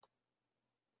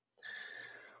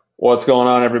What's going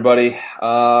on, everybody?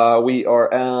 We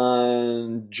are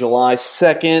on July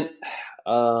 2nd.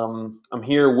 I'm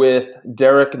here with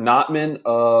Derek Notman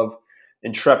of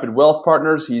Intrepid Wealth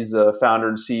Partners. He's a founder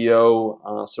and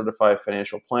CEO, certified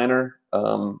financial planner.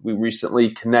 We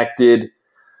recently connected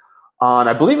on,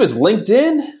 I believe it was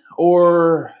LinkedIn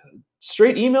or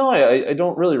straight email. I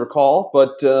don't really recall,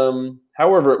 but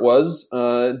however it was,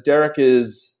 Derek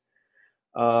is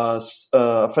a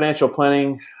financial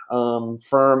planning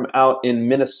firm out in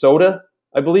Minnesota,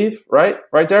 I believe. Right,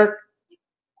 Derek?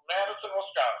 Madison,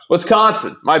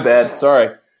 Wisconsin. My bad.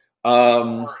 Sorry.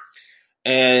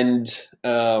 And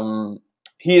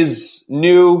he is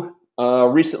new,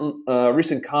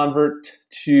 recent convert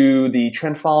to the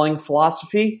trend following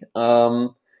philosophy.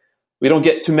 We don't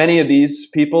get too many of these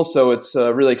people, so it's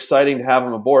really exciting to have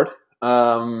him aboard.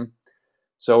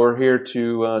 So we're here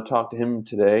to talk to him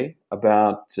today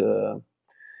about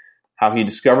how he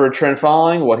discovered trend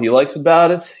following, what he likes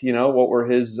about it, what were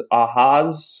his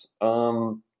ahas,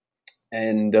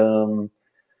 and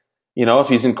if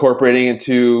he's incorporating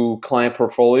into client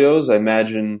portfolios. I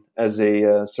imagine as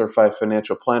a certified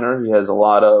financial planner, he has a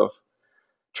lot of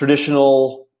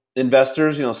traditional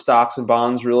investors, stocks and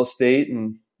bonds, real estate,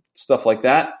 and stuff like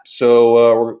that.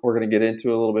 So we're going to get into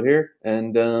it a little bit here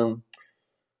and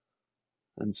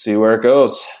see where it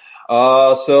goes.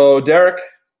 So Derek,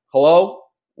 hello.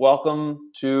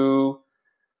 Welcome to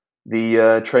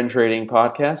the Trend Trading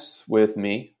Podcast with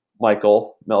me,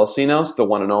 Michael Melissinos, the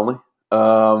one and only.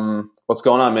 What's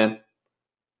going on, man?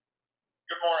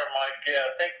 Good morning, Mike. Yeah,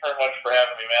 thanks very much for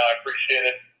having me, man. I appreciate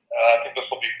it. I think this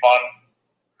will be fun.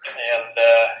 And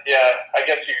I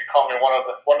guess you could call me one of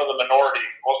the minority.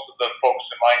 Most of the folks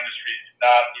in my industry do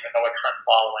not even know what trend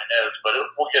following is, but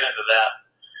we'll get into that.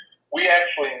 We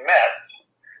actually met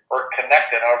or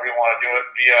connected, however you want to do it,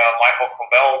 via Michael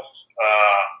Covell's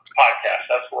podcast.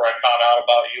 That's where I found out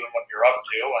about you and what you're up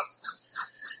to. And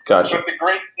gotcha. With the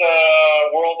great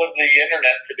world of the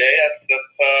internet today,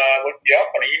 I looked you up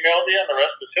and emailed you, and the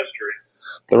rest is history.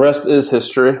 The rest is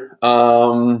history.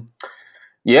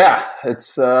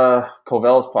 It's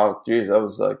Covell's podcast. Geez, that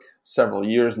was like several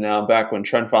years now, back when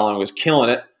trend following was killing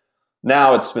it.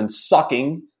 Now it's been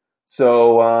sucking.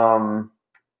 So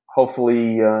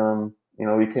hopefully,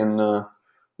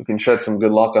 we can shed some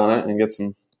good luck on it and get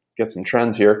some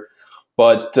trends here.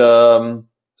 But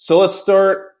so let's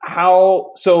start.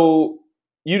 So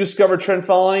you discovered trend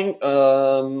following?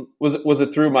 Was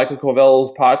it through Michael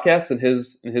Covell's podcast and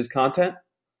his content?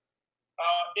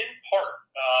 In part,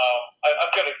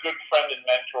 I've got a good friend and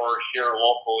mentor here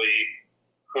locally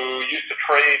who used to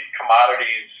trade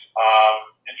commodities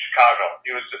in Chicago.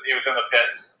 He was in the pit,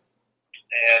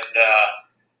 and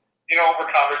over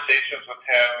conversations with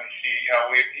him,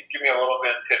 he'd give me a little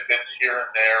bit of tidbits here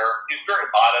and there. He's very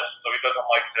modest, so he doesn't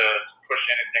like to push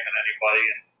anything on anybody.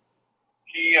 And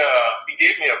he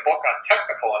gave me a book on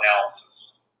technical analysis.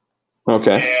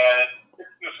 Okay. And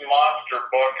this monster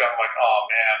book, I'm like, oh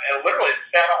man! And literally, it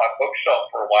sat on my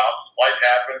bookshelf for a while. Life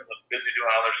happened. I was busy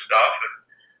doing other stuff, and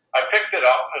I picked it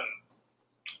up and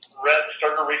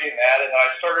started reading that, and I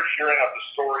started hearing of the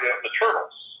story of the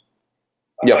turtles.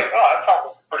 I was like, oh, that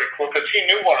sounds pretty cool, because he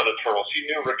knew one of the turtles. He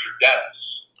knew Richard Dennis.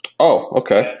 Oh,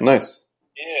 okay. And, nice.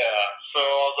 Yeah. So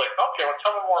I was like, okay, well,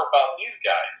 tell me more about these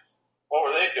guys. What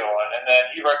were they doing? And then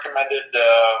he recommended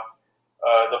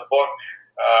the book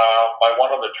by one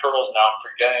of the turtles. Now I'm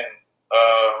forgetting.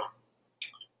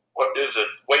 What is it?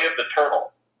 Way of the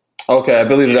Turtle. Okay, I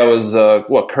believe that was,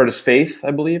 Curtis Faith, I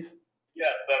believe?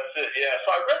 Yeah, that's it. Yeah.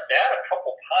 So I read that a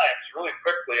couple times really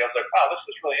quickly. I was like, wow, this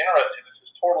is really interesting. This is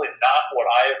totally not what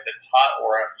I have been taught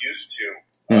or I'm used to.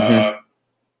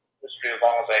 History as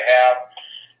long as I have.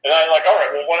 And I'm like, all right,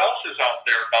 well, what else is out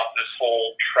there about this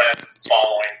whole trend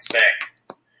following thing?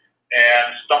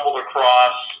 And stumbled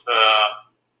across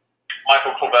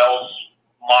Michael Covell's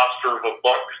monster of a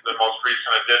book, the most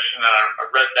recent edition, and I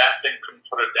read that thing, couldn't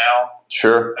put it down.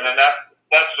 Sure. And then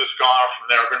that's just gone from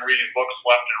there. I've been reading books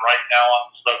left and right now on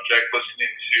the subject,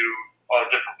 listening to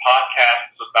different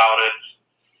podcasts about it.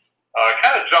 I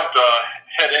kind of jumped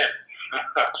head in.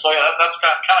 So yeah, that's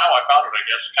kind of how I found it, I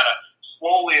guess. Kind of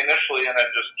slowly initially, and then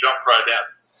just jumped right in.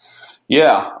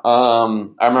 Yeah.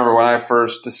 I remember when I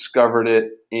first discovered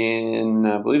it in,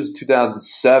 I believe it was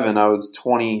 2007. I was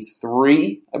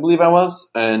 23, I believe I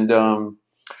was. And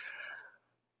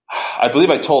I believe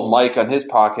I told Mike on his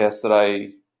podcast that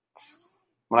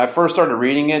when I first started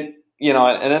reading it,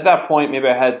 and at that point, maybe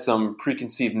I had some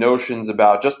preconceived notions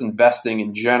about just investing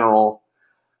in general,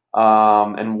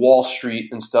 and Wall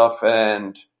Street and stuff,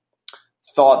 and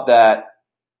thought that,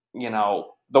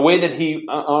 the way that I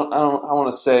don't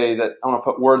want to say that, I don't want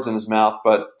to put words in his mouth,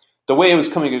 but the way it was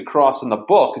coming across in the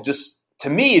book, to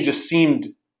me, it just seemed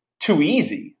too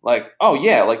easy. Like, oh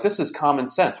yeah, like this is common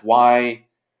sense. Why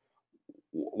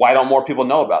don't more people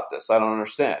know about this? I don't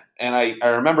understand. And I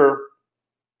remember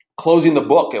closing the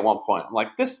book at one point. I'm like,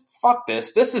 fuck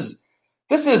this. This is,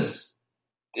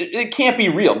 it can't be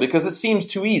real because it seems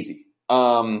too easy.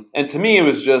 And to me, it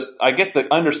was just, I get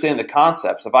to understand the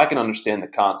concepts. If I can understand the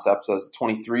concepts as a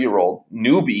 23-year-old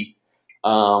newbie,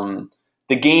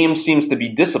 the game seems to be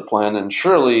disciplined, and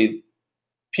surely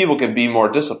people can be more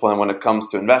disciplined when it comes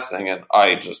to investing. And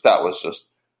that was just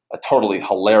a totally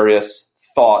hilarious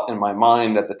thought in my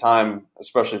mind at the time,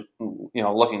 especially,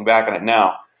 looking back on it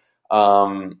now.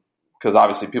 Because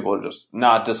obviously people are just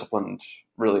not disciplined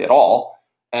really at all.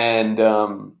 And I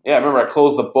remember I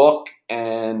closed the book,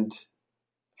 and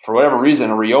for whatever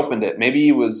reason I reopened it. Maybe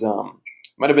it was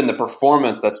might have been the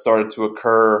performance that started to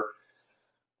occur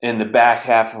in the back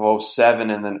half of 07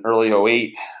 and then early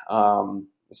 08.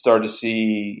 Started to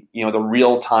see, the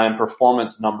real-time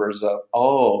performance numbers of,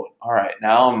 oh, all right,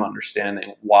 now I'm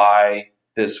understanding why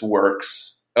this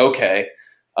works. Okay.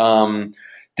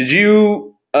 Did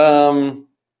you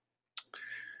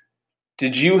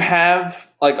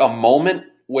have like a moment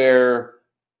where,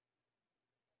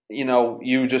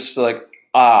 you just like,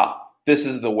 this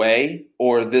is the way,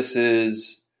 or this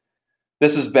is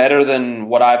better than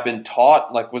what I've been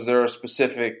taught? Like, was there a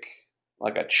specific,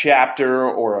 like a chapter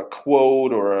or a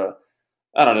quote or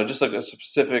I don't know, just like a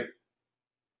specific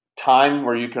time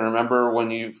where you can remember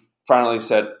when you've finally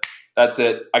said, that's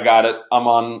it, I got it, I'm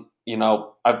on,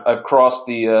 I've crossed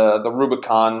the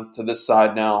Rubicon to this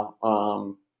side now.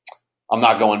 I'm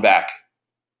not going back.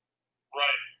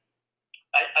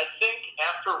 Right. I think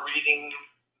after reading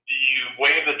The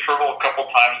Way of the Turtle a couple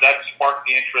times, that sparked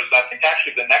the interest. I think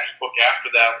actually the next book after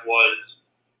that was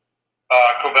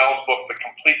Covell's book, The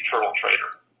Complete Turtle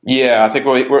Trader. Yeah, I think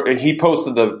he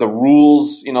posted the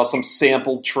rules, some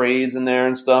sample trades in there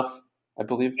and stuff, I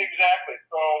believe. Exactly.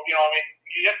 So,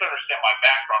 you have to understand my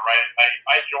background, right?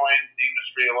 I joined the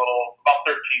industry about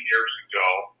 13 years ago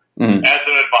as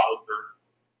an advisor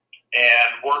and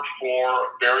worked for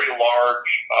a very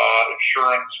large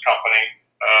insurance company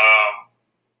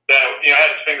that had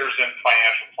its fingers in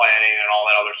financial planning and all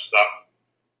that other stuff.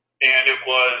 And it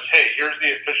was, hey, here's the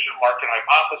efficient market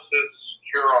hypothesis.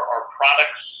 Here are our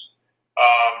products.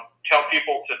 Tell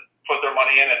people to put their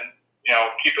money in and,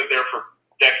 keep it there for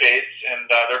decades, and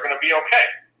they're going to be okay.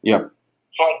 Yep.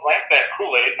 So I drank that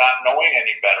Kool-Aid not knowing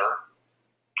any better.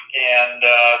 And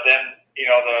then,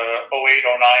 the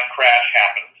 08-09 crash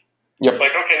happened. Yep. It's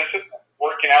like, okay, this isn't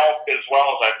working out as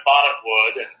well as I thought it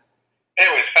would. And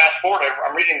anyways, fast forward,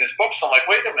 I'm reading this book, so I'm like,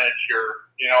 wait a minute here.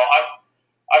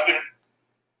 I've been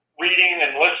reading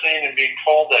and listening and being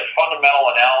told that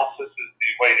fundamental analysis is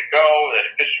the way to go, that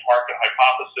efficient market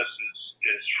hypothesis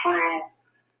is true,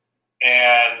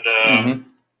 and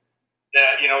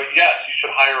that, yes, you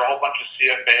should hire a whole bunch of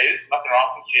CFAs. Nothing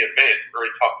wrong with CFAs. It's a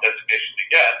very tough designation to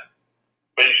get.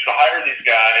 But you should hire these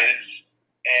guys,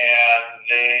 and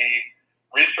they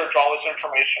research all this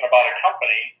information about a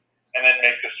company and then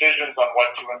make decisions on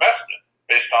what to invest in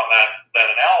based on that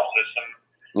analysis. And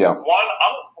one,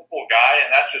 I'm a simple guy,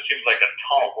 and that just seems like a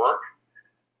ton of work.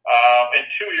 And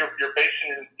two, you're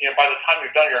basing, by the time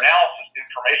you've done your analysis, the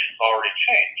information's already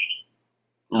changed.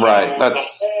 Right. So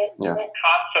That's the whole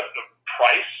concept of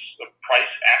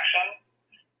price action,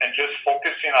 and just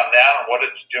focusing on that and what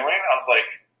it's doing, I was like,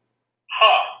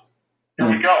 here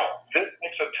we go. This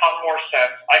makes a ton more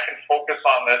sense. I can focus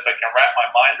on this. I can wrap my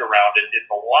mind around it.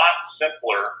 It's a lot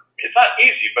simpler. It's not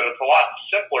easy, but it's a lot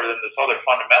simpler than this other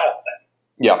fundamental thing.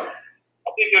 Yeah. I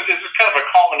think this is kind of a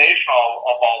culmination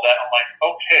of all that. I'm like,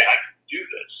 okay, I can do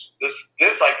this.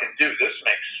 This I can do. This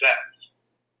makes sense.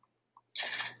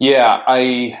 Yeah,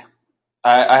 I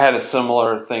had a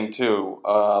similar thing too.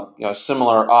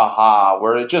 Similar aha,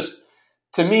 where it just,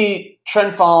 to me,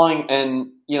 trend following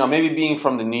and maybe being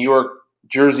from the New York,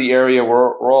 Jersey area,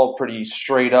 we're all pretty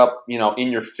straight up,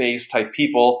 in your face type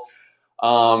people.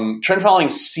 Trend following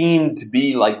seemed to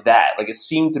be like that. Like, it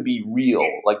seemed to be real,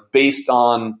 like based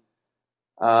on,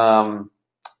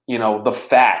 the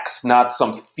facts, not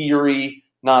some theory,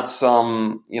 not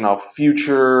some,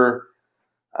 future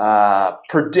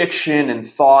prediction and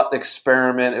thought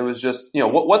experiment. It was just,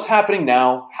 what's happening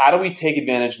now? How do we take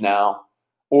advantage now?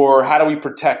 Or how do we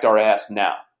protect our ass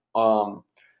now?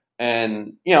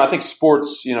 And, I think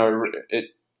sports, it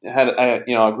had, I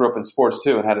grew up in sports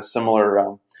too and had a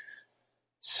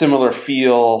similar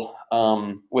feel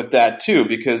with that too,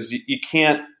 because you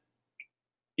can't,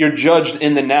 you're judged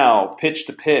in the now, pitch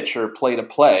to pitch or play to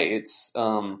play. It's,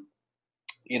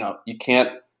 you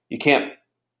can't,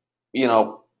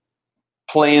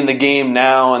 playing the game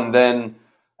now and then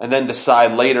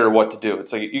decide later what to do.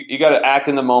 It's like you got to act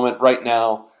in the moment right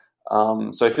now.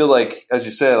 So I feel like, as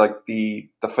you said, like the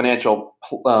financial,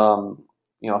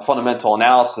 fundamental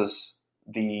analysis,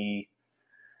 it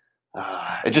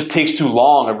just takes too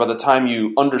long. Or by the time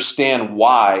you understand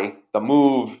why, the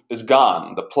move is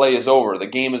gone, the play is over, the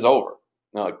game is over.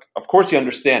 Like, of course you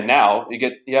understand now.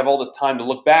 You have all this time to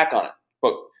look back on it,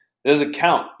 but it doesn't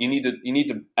count. You need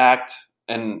to act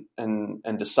and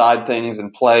decide things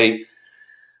and play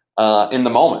in the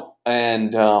moment.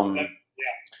 And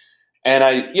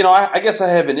I guess I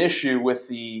have an issue with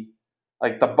the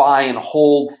buy and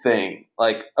hold thing.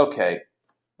 Like, okay,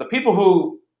 the people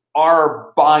who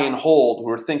are buy and hold,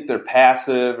 who think they're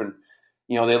passive and,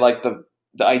 they like the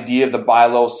idea of the buy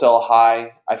low, sell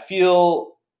high, I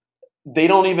feel they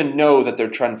don't even know that they're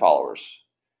trend followers,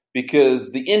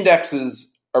 because the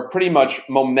indexes are pretty much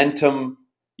momentum,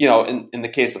 in the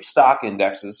case of stock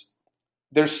indexes,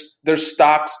 there's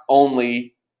stocks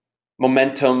only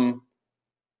momentum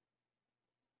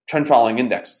trend following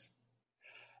indexes.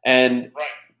 And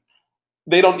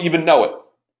they don't even know it.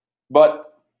 But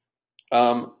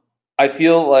I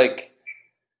feel like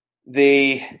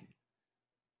they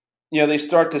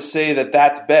start to say that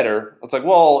that's better. It's like,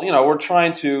 well, we're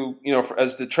trying to,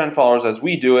 as the trend followers, as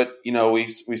we do it,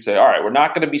 we say, all right, we're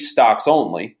not going to be stocks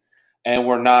only, and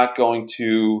we're not going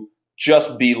to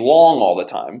just be long all the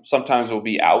time. Sometimes we'll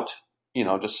be out,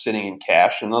 just sitting in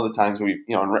cash, and other times in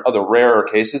other rarer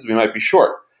cases, we might be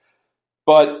short.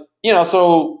 But,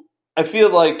 so I feel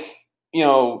like,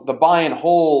 the buy and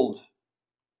hold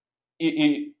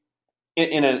in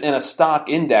a stock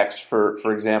index,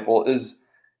 for example, is,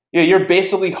 you're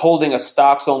basically holding a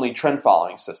stocks only trend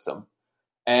following system.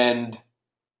 And,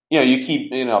 you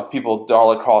keep, people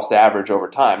dollar cost average over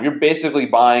time. You're basically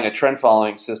buying a trend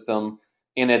following system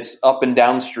in its up and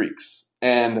down streaks.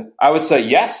 And I would say,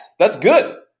 yes, that's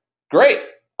good. Great.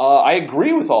 I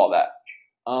agree with all that.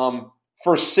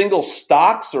 For single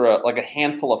stocks or a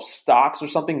handful of stocks or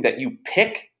something that you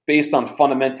pick based on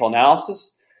fundamental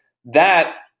analysis,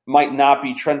 that might not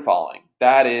be trend following.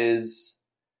 That is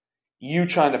you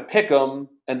trying to pick them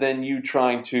and then you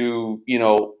trying to,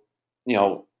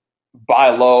 buy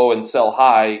low and sell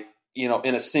high,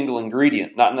 in a single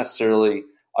ingredient, not necessarily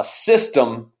a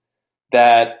system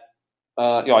that,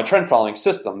 a trend following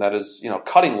system that is,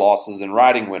 cutting losses and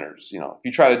riding winners. If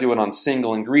you try to do it on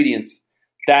single ingredients,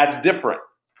 that's different.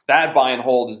 That buy and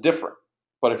hold is different.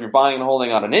 But if you're buying and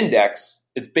holding on an index,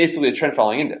 it's basically a trend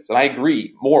following index. And I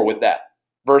agree more with that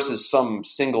versus some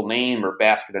single name or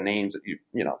basket of names that you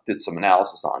did some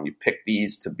analysis on. You pick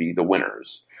these to be the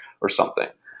winners or something.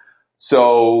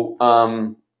 So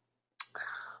I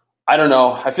don't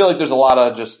know. I feel like there's a lot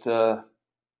of just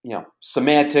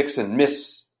semantics and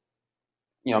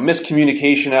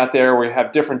miscommunication out there where you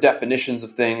have different definitions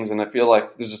of things, and I feel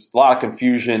like there's just a lot of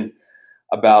confusion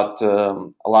about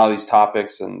a lot of these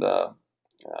topics, and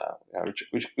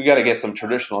we got to get some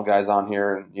traditional guys on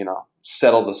here and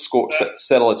settle the score,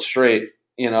 settle it straight.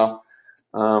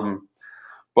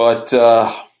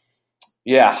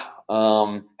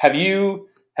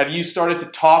 Have you started to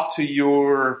talk to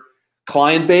your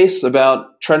client base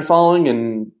about trend following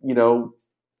and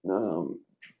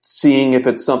seeing if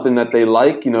it's something that they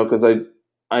like? Because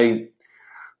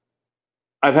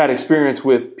I've had experience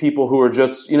with people who are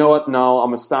just, no,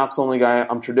 I'm a stocks only guy.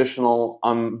 I'm traditional.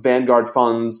 I'm Vanguard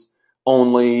funds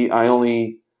only. I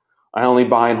only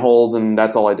buy and hold, and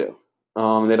that's all I do.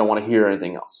 They don't want to hear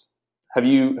anything else. Have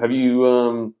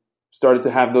you started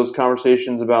to have those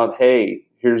conversations about, hey,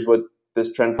 here's what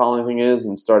this trend following thing is,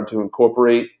 and started to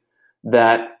incorporate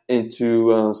that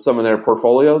into some of their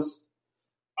portfolios?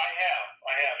 I have.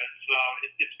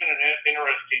 It's been an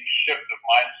interesting shift of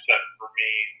mindset for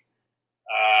me.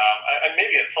 And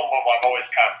maybe at some level I've always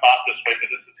kind of thought this way,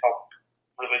 but this has helped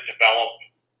really develop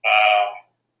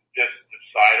this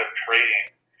side of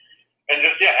trading. And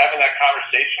just, having that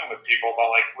conversation with people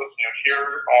about, like, listen, here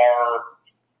are,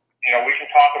 we can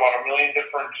talk about a million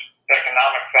different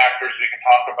economic factors. We can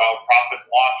talk about profit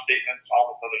and loss statements,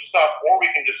 all this other stuff, or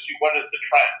we can just see what is the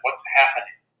trend, what's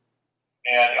happening.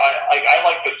 And I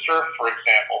like to surf, for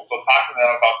example. So talking to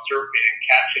them about surfing and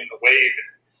catching the wave.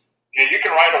 You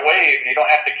can ride a wave and you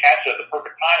don't have to catch it at the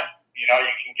perfect time. You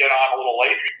can get on a little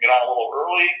late, you can get on a little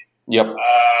early. Yep.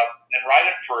 And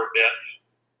ride it for a bit.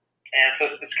 And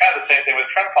so it's kind of the same thing with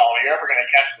trend following. You're never going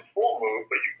to catch the full move,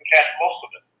 but you can catch most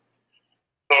of it.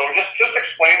 So just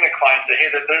explain to the clients that, hey,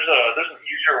 that there's an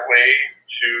easier way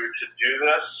to do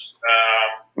this,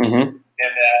 and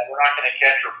that we're not going to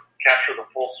capture the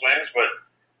full swings, but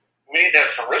we need to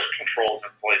have some risk controls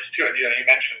in place too. And you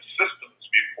mentioned systems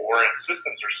before. for, and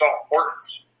systems are so important.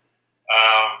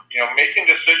 Making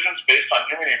decisions based on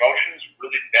human emotions is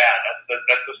really bad.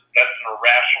 That's an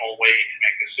irrational way to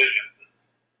make decisions.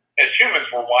 As humans,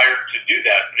 we're wired to do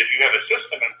that, but if you have a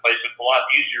system in place, it's a lot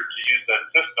easier to use that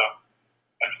system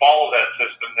and follow that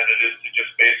system than it is to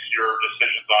just base your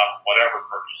decisions on whatever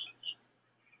purposes.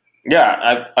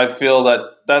 Yeah, I feel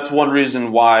that that's one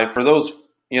reason why for those,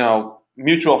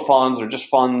 mutual funds or just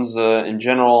funds in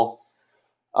general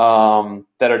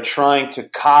that are trying to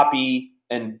copy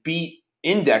and beat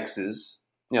indexes,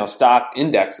 stock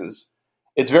indexes,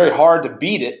 it's very hard to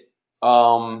beat it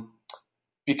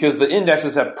because the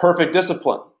indexes have perfect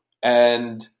discipline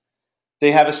and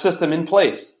they have a system in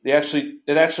place. It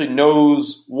actually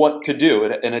knows what to do,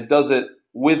 and it does it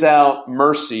without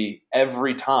mercy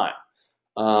every time.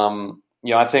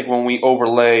 I think when we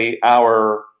overlay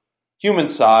our human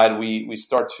side, we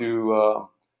start to,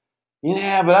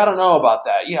 but I don't know about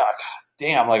that. Yeah,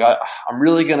 damn, like I'm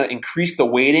really going to increase the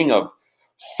weighting of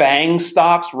FANG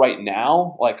stocks right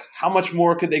now. Like, how much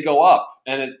more could they go up?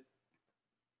 And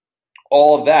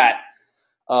all of that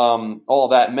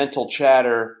mental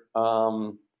chatter,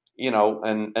 and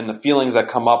the feelings that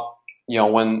come up,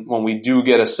 when we do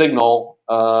get a signal,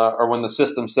 or when the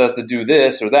system says to do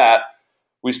this or that,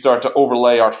 we start to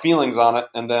overlay our feelings on it,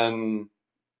 and then,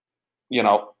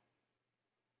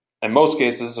 in most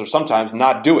cases or sometimes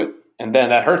not do it, and then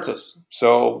that hurts us.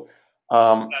 So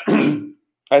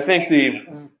I think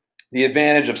the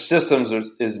advantage of systems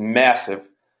is massive.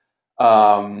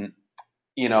 There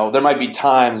might be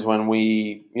times when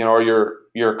we, or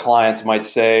your clients might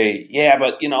say, yeah,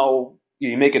 but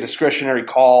you make a discretionary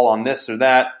call on this or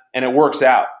that, and it works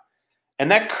out, and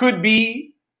that could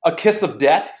be a kiss of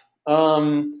death,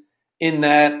 in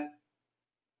that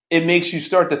it makes you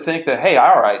start to think that, hey,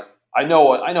 all right, I know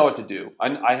what to do.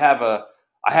 I have a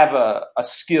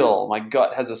skill. My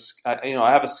gut has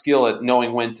I have a skill at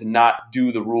knowing when to not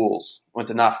do the rules, when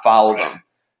to not follow them.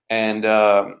 And,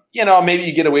 maybe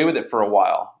you get away with it for a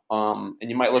while. And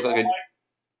you might look like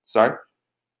sorry?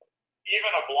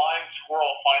 Even a blind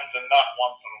squirrel finds a nut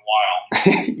once in a while.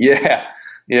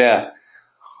 Yeah.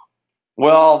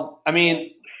 Well, I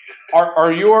mean,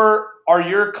 are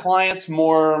your clients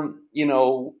more,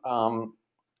 because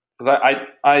I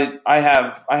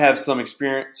have some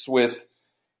experience with,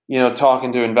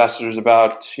 talking to investors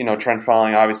about, trend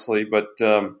following, obviously, but,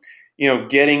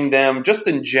 getting them just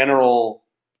in general,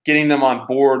 getting them on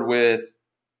board with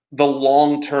the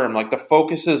long term, like the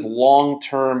focus is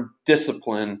long-term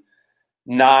discipline,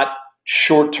 not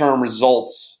short-term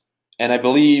results. And I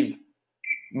believe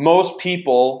most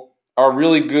people are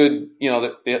really good,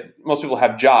 most people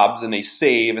have jobs and they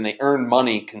save and they earn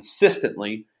money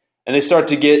consistently, and they start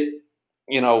to get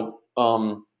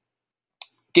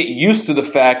used to the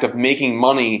fact of making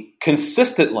money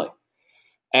consistently.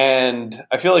 And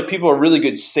I feel like people are really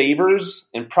good savers,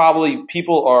 and probably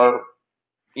people are,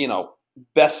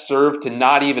 best served to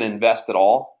not even invest at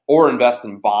all, or invest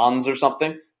in bonds or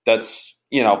something that's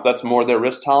more their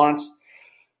risk tolerance.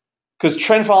 Because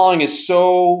trend following is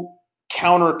so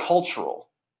countercultural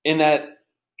in that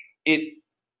it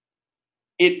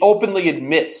openly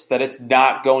admits that it's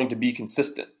not going to be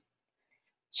consistent.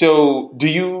 So do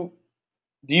you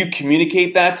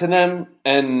communicate that to them,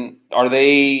 and are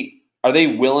they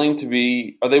willing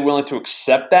to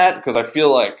accept that? Because I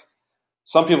feel like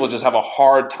some people just have a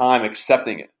hard time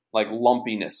accepting it, like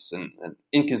lumpiness and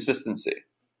inconsistency,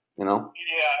 Yeah,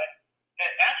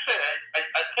 actually,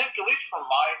 I think at least from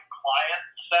my client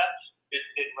set,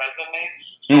 it resonates.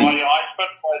 So I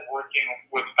specialize working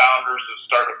with founders of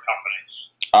startup companies.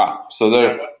 So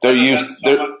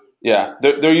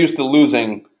they're used to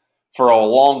losing for a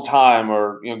long time,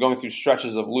 or going through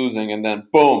stretches of losing, and then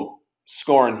boom,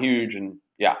 scoring huge, and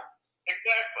yeah.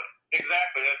 Exactly.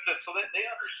 That's it. So they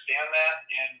understand that,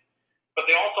 but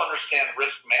they also understand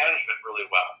risk management really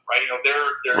well, right?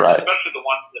 They're right. Especially the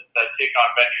ones that take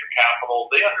on venture capital.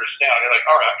 They understand. They're like,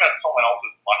 all right, I've got someone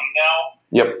else's money now.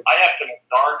 Yep. I have to make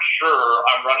darn sure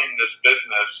I'm running this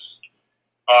business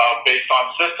based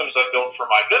on systems I built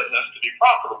for my business to be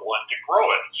profitable and to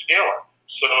grow it and scale it.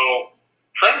 So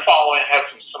trend following has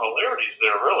some similarities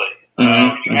there, really.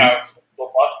 You have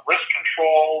robust risk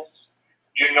controls.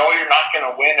 You're not going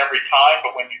to win every time,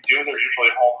 but when you do, they're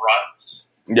usually home runs.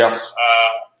 Yes.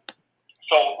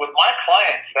 So with my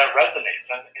clients, that resonates.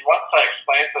 And once I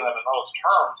explain to them in those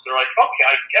terms, they're like, okay,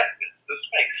 I get this. This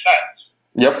makes sense.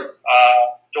 Yep.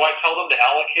 Do I tell them to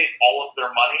allocate all of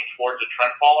their money towards a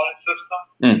trend following system?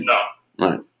 No.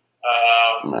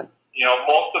 Right.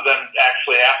 Most of them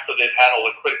actually, after they've had a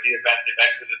liquidity event, they've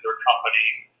exited their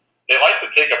company. they like to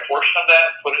take a portion of that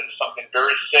and put it into something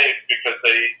very safe because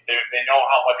they know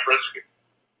how much risk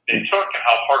they took and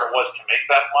how hard it was to make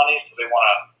that money. So they want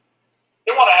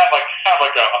to have like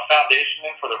a foundation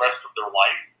in for the rest of their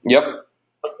life. Yep.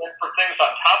 But then for things on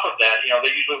top of that,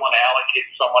 they usually want to allocate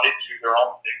some money to their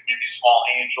own, maybe small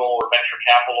angel or venture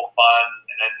capital fund,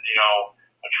 and then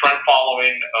a trend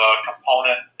following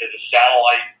component as a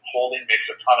satellite holding makes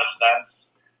a ton of sense.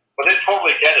 But they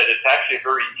totally get it. It's actually a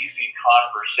very easy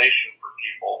conversation for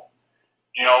people.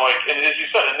 And as you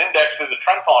said, an index is a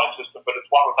trend following system, but it's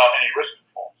one without any risk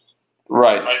controls.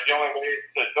 Right. The only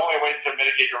way to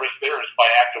mitigate your risk there is by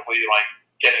actively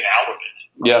getting out of it.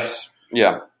 Yes.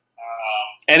 Yeah.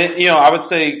 And I would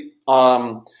say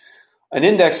an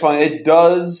index fund, it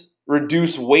does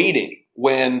reduce weighting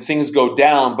when things go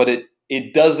down, but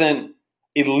it doesn't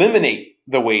eliminate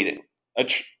the weighting.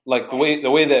 Like the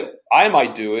way that I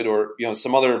might do it, or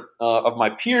some other of my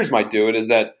peers might do it, is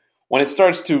that when it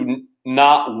starts to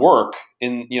not work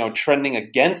in trending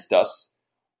against us,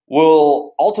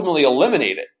 we'll ultimately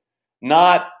eliminate it,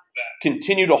 not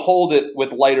continue to hold it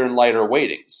with lighter and lighter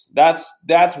weightings. That's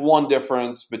one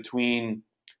difference between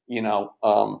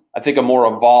I think a more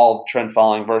evolved trend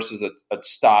following versus a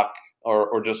stock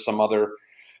or just some other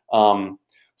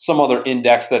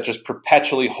index that just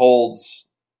perpetually holds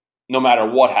no matter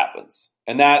what happens,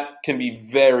 and that can be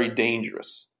very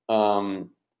dangerous. And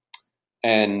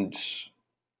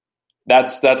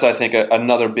that's I think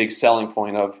another big selling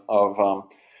point of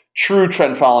true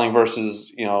trend following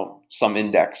versus some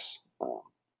index.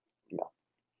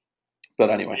 But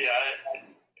anyway. Yeah,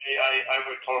 I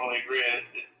would totally agree.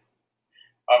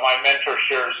 My mentor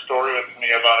shared a story with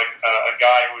me about a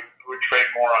guy who would trade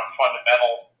more on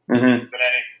fundamental than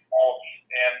anything else,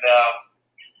 and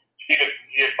he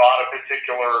had bought a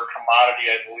particular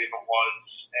commodity, I believe it was,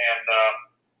 and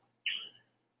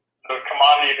the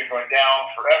commodity had been going down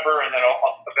forever, and then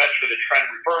eventually the trend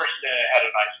reversed, and it had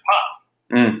a nice pop.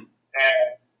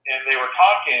 And they were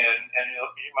talking, and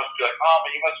he must be like, "Oh,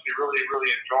 but you must be really,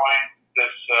 really enjoying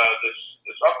this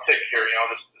uptick here,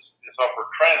 this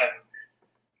upward trend." And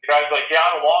the guy's like, "Yeah,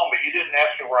 I'm long, but you didn't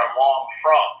ask me where I'm long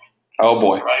from." Oh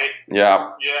boy! Right?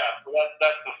 Yeah. Yeah. So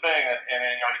that's the thing, and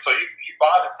so he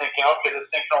bought it thinking, okay, this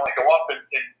thing can only go up, and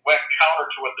went counter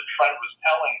to what the trend was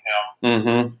telling him.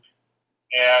 Mm-hmm.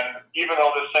 And even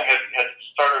though this thing had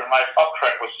started a nice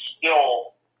uptrend, was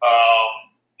still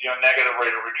negative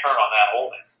rate of return on that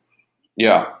holding.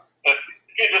 Yeah. If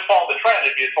you just followed the trend,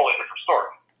 it'd be a totally different story.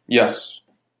 Yes.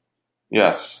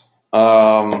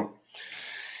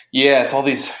 Yeah, it's all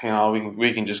these.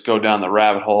 We can just go down the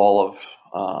rabbit hole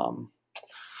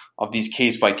of these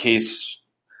case by case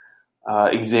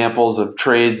examples of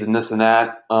trades and this and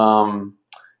that.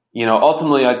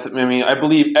 Ultimately, I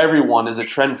believe everyone is a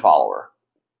trend follower,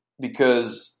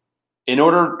 because in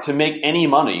order to make any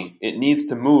money, it needs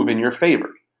to move in your favor.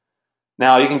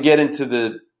 Now, you can get into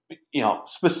the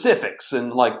specifics,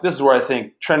 and this is where I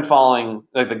think trend following,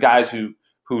 like the guys who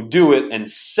do it and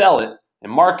sell it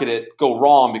and market it, go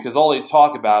wrong, because all they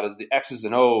talk about is the X's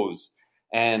and O's,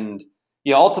 and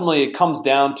ultimately it comes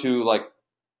down to all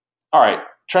right,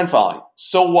 trend following,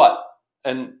 so what?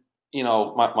 And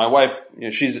my wife,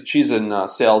 she's in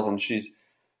sales, and she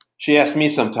asks me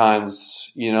sometimes,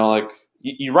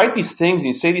 you write these things and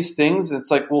you say these things, and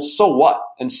it's like, well, so what?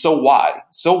 And so why?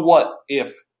 So what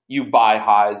if you buy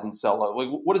highs and sell low?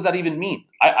 What does that even mean?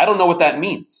 I don't know what that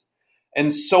means.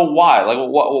 And so why?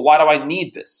 Why do I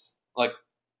need this?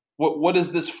 What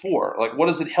is this for? What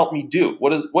does it help me do?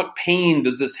 What pain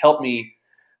does this help me,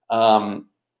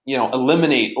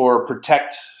 eliminate or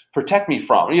protect me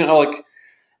from?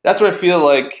 That's where I feel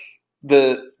like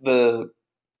the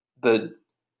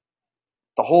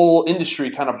whole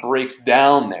industry kind of breaks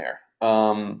down there.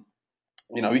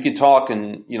 We could talk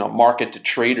and market to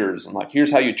traders and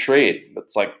here's how you trade. But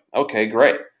it's okay,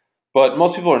 great. But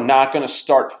most people are not going to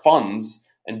start funds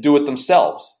and do it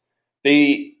themselves.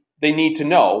 They need to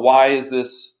know, why is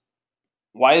this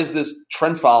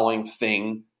trend following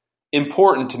thing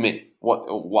important to me?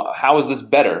 How is this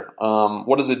better?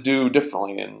 What does it do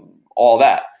differently, and all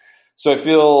that? So I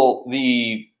feel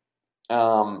the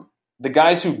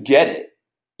guys who get it,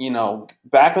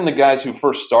 back when the guys who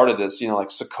first started this, like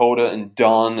Sakota and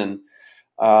Dunn and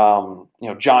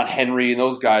John Henry and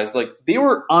those guys, they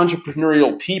were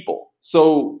entrepreneurial people.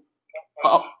 So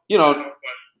oh,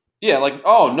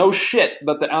 no shit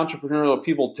that the entrepreneurial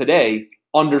people today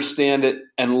understand it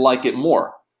and like it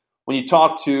more. When you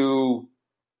talk to,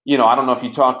 I don't know if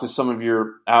you talk to some of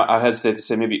your, I hesitate to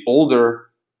say maybe older,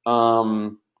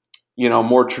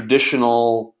 more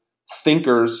traditional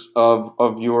thinkers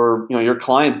of your your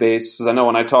client base. Because I know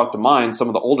when I talk to mine, some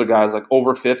of the older guys like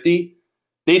over 50,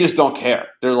 they just don't care.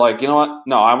 They're like, you know what?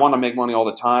 No, I want to make money all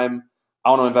the time. I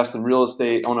want to invest in real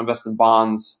estate. I want to invest in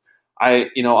bonds.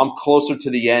 I'm closer to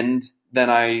the end than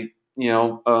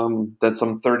than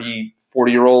some 30,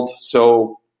 40-year-old.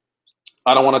 So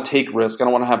I don't want to take risk. I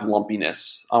don't want to have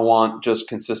lumpiness. I want just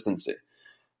consistency.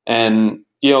 And,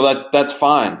 that's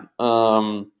fine.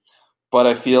 But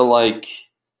I feel like,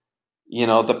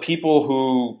 the people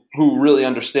who really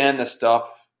understand this stuff,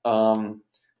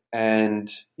 and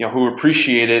who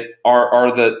appreciate it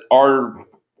are that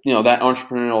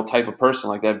entrepreneurial type of person,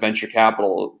 like that venture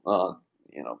capital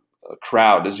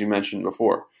crowd, as you mentioned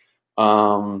before.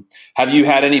 Have you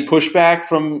had any pushback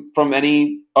from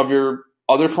any of your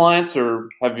other clients, or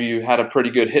have you had a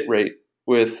pretty good hit rate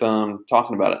with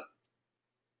talking about it?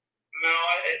 No,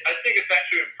 I think it's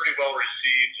actually been pretty well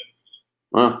received.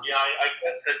 Huh. Yeah, I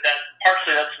guess that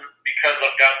partially that's because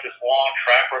I've got this long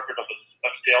track record of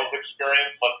sales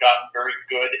experience. I've gotten very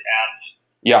good at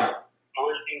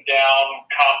breaking down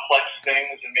complex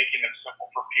things and making them simple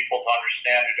for people to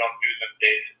understand who don't do them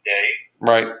day to day.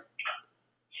 Right.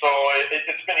 So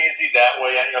it's been easy that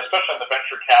way, and especially on the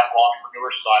venture capital entrepreneur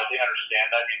side, they understand.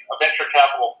 I mean, a venture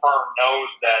capital firm knows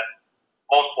that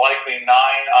most likely 9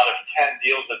 out of 10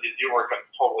 deals that they do are going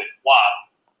to totally flop.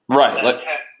 Right. That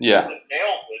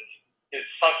nails it is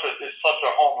such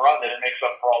a home run that it makes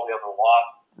up for all the other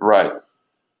losses. Right.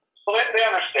 So they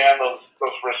understand those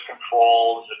risk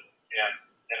controls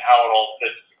and how it all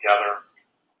fits together.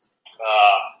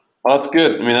 Well, that's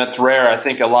good. I mean, that's rare. I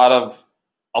think a lot of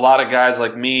guys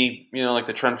like me, like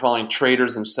the trend following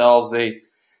traders themselves, they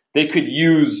could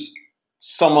use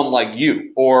someone like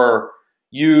you, or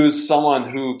use someone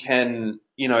who can,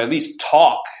 at least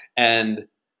talk and,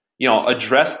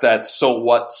 address that so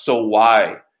what, so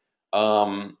why,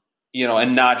 and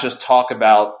not just talk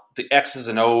about the X's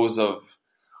and O's of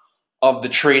the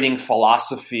trading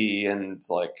philosophy and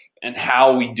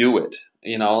how we do it.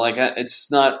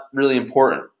 It's not really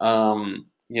important.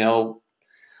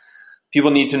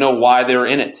 People need to know why they're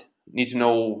in it. Need to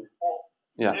know.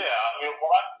 Yeah. Yeah. I mean,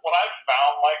 what I've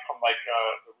found, from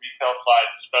the retail side,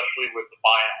 especially with the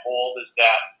buy and hold, is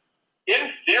that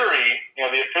in theory,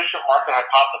 the efficient market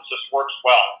hypothesis works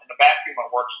well. In the vacuum,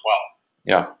 it works well.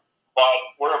 Yeah. But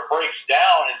where it breaks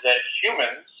down is that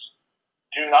humans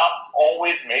do not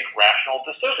always make rational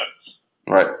decisions.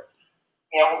 Right.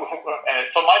 And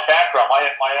so my background,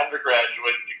 my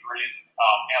undergraduate degree is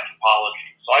anthropology.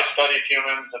 So I studied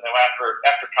humans, and then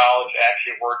after college, I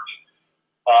actually worked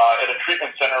at a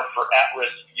treatment center for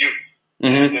at-risk youth.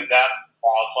 Mm-hmm. And did that.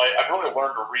 So I really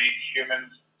learned to read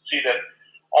humans, see that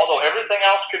although everything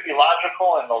else could be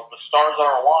logical and the stars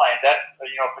are aligned, that a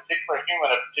particular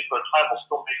human at a particular time will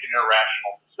still make an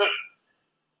irrational decision.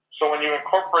 So when you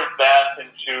incorporate that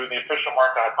into the efficient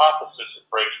market hypothesis, it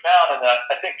breaks down, and that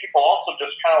I think people also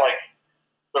just kind of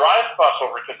their eyes cross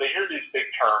over because they hear these big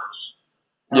terms.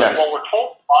 Yes. Well, we're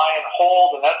told to buy and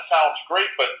hold, and that sounds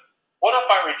great, but what if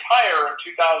I retire in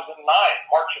 2009,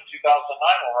 March of 2009,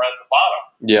 when we're at the bottom?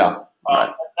 Yeah. Right.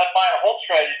 That buy and hold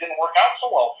strategy didn't work out so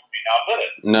well for me now, did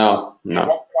it? No.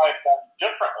 What could I have done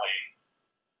differently?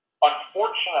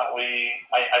 Unfortunately,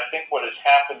 I think what has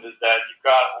happened is that you've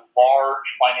got large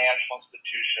financial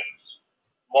institutions,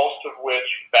 most of which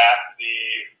back the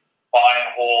buy and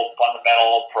hold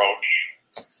fundamental approach,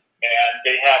 and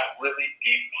they have really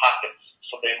deep pockets,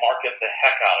 so they market the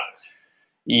heck out of it.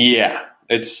 Yeah.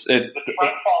 The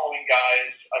trend following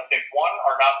guys, I think, one,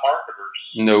 are not marketers.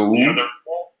 No.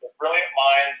 They're brilliant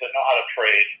minds that know how to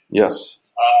trade. Yes.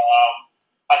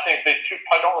 I think they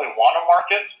don't really want to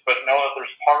market, but know that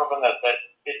there's part of them that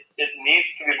it needs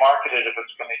to be marketed if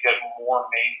it's going to get more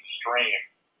mainstream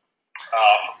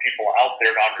for people out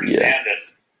there to understand it.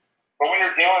 But when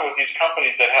you're dealing with these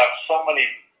companies that have so many,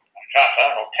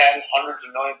 tens, hundreds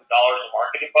of millions of dollars in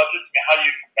marketing budgets, how do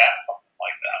you combat something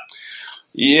like that?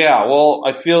 Yeah, well,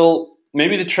 I feel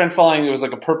maybe the trend following was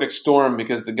like a perfect storm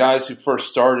because the guys who first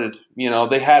started,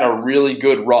 they had a really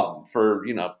good run for,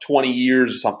 20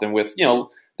 years or something with,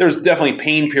 there's definitely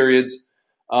pain periods,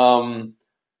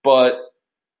 but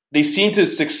they seemed to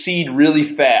succeed really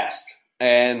fast,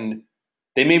 and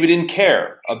they maybe didn't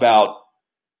care about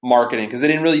marketing because they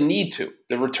didn't really need to.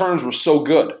 The returns were so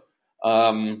good.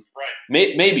 Right.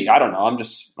 Maybe, I don't know.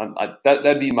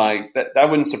 That'd be that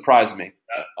wouldn't surprise me.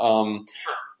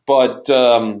 But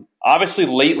obviously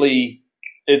lately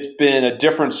it's been a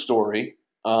different story.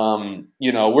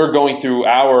 We're going through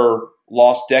our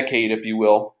lost decade, if you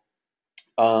will.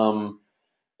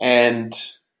 And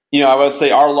I would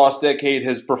say our lost decade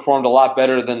has performed a lot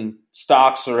better than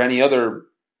stocks or any other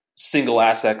single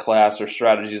asset class or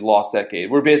strategies lost decade.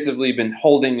 We're basically been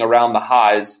holding around the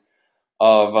highs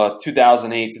of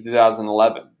 2008 to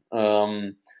 2011.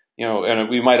 And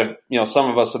we might have, some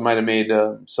of us might have made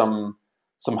some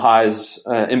highs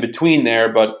in between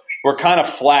there, but we're kind of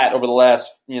flat over the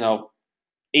last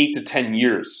 8 to 10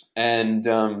 years, and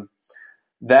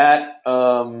that's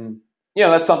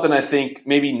something I think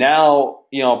maybe now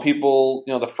people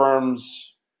the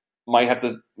firms might have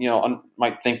to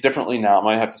might think differently now.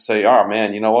 Might have to say, oh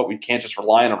man, you know what, we can't just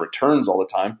rely on our returns all the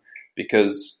time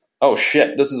because oh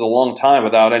shit, this is a long time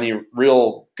without any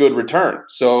real good return.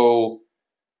 So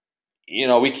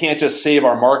we can't just save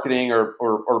our marketing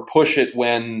or push it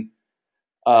when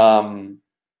trend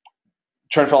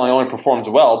following only performs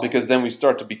well, because then we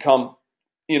start to become,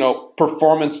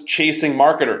 performance chasing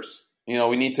marketers.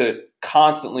 We need to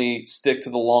constantly stick to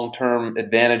the long-term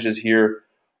advantages here,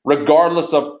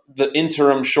 regardless of the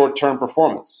interim short-term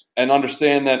performance, and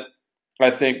understand that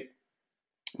I think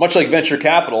much like venture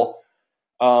capital,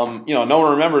 no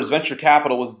one remembers venture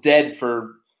capital was dead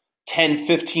for 10,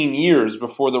 15 years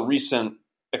before the recent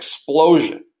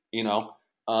explosion,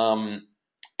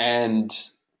 and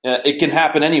it can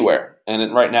happen anywhere.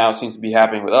 And right now it seems to be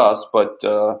happening with us, but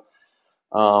the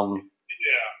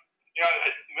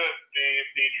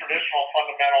traditional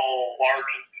fundamental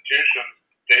large institutions,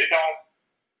 they don't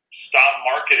stop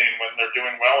marketing when they're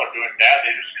doing well or doing bad.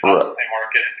 They just constantly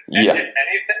market. And if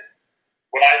anything,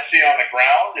 what I see on the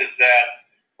ground is that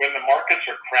when the markets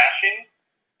are crashing,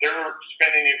 they're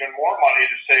spending even more money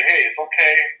to say, hey, it's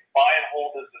okay, buy and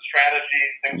hold is the strategy,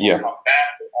 things will come back,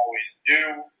 they always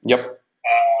do. Yep.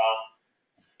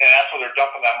 And that's why they're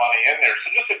dumping that money in there. So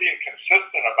just to being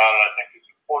consistent about it, I think is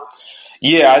important.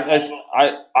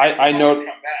 I know.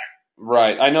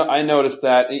 Right. I noticed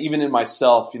that even in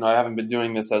myself, I haven't been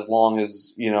doing this as long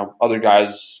as, other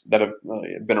guys that have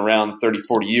been around 30,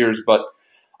 40 years, but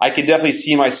I could definitely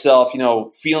see myself,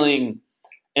 feeling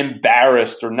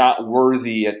embarrassed or not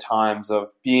worthy at times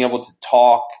of being able to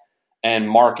talk and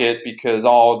market because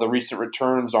the recent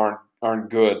returns aren't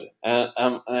good.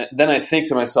 And then I think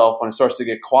to myself when it starts to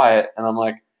get quiet, and I'm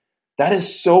like, that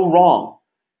is so wrong.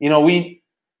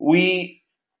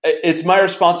 It's my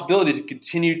responsibility to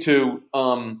continue to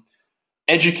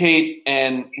educate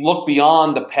and look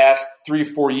beyond the past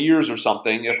 3-4 years or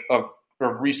something of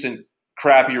recent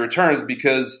crappy returns,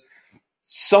 because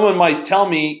someone might tell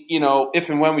me, if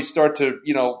and when we start to,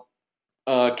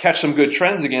 catch some good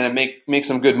trends again and make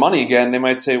some good money again, they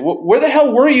might say, where the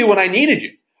hell were you when I needed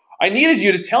you? I needed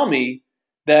you to tell me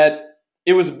that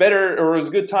it was better or it was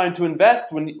a good time to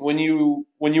invest when you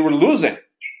were losing.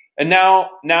 And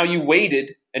now you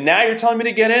waited, and now you're telling me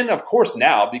to get in? Of course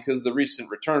now, because the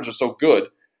recent returns are so good.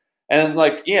 And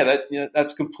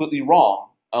that's completely wrong.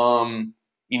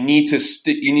 You need to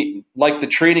like the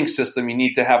trading system, you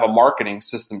need to have a marketing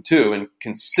system too, and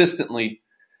consistently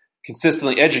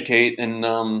educate and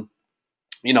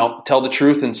tell the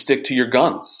truth and stick to your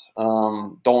guns.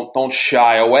 Don't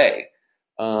shy away.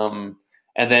 And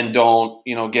then don't,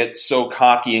 get so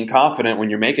cocky and confident when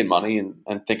you're making money and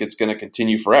think it's going to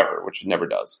continue forever, which it never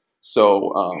does.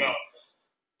 So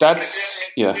that's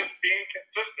just being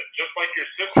consistent, just like your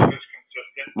system is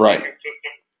consistent. Right.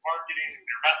 Consistent with marketing and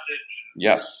your message.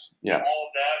 Yes. All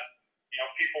of that,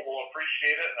 people will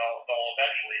appreciate it and they'll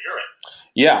eventually hear it.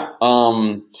 Yeah.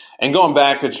 And going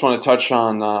back, I just want to touch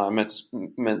on, I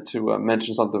meant to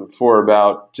mention something before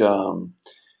about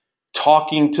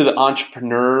talking to the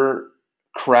entrepreneur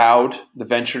crowd, the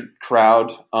venture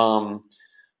crowd.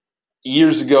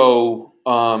 Years ago,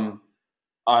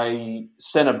 I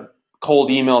sent a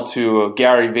cold email to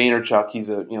Gary Vaynerchuk. He's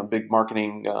a big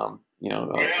marketing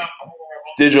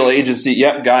digital agency.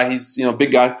 Yep, guy. He's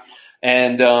big guy,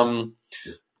 and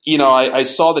I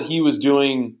saw that he was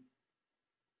doing.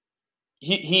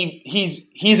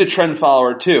 He's a trend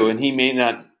follower too, and he may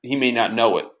not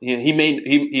know it.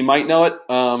 He might know it,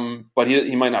 but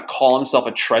he might not call himself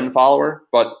a trend follower.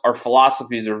 But our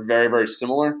philosophies are very, very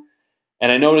similar,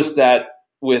 and I noticed that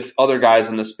with other guys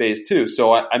in the space too.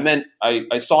 So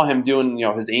I saw him doing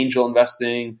his angel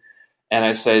investing, and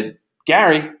I said,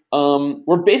 Gary,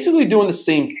 we're basically doing the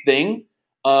same thing.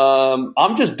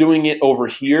 I'm just doing it over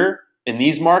here in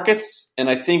these markets, and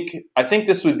I think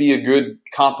this would be a good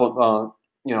complement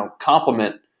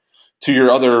to your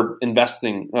other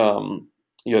investing,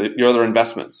 your other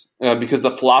investments, because the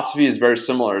philosophy is very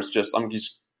similar. It's just I'm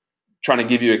just trying to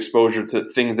give you exposure to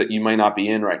things that you might not be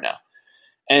in right now,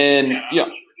 and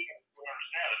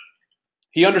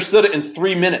he understood it in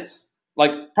 3 minutes,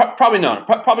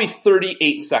 probably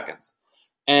 38 seconds,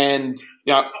 and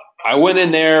I went in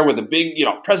there with a big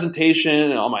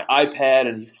presentation on my iPad,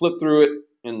 and he flipped through it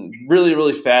and really,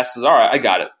 really fast says, all right, I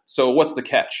got it. So what's the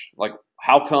catch? Like,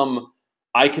 how come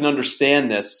I can understand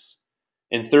this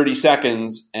in 30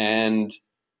 seconds and,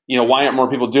 why aren't more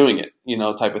people doing it,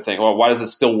 type of thing? Well, why does it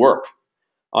still work?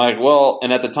 I'm like, well,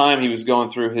 and at the time he was going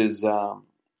through his,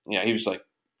 he was like,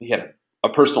 he had a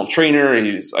personal trainer.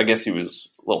 I guess he was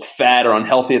a little fat or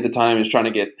unhealthy at the time. He was trying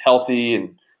to get healthy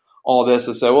and all this.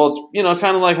 I said, well, it's,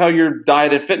 kind of like how your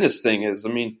diet and fitness thing is. I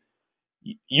mean,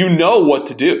 you know what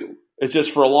to do. It's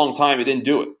just for a long time you didn't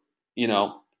do it,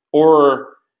 or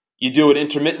you do it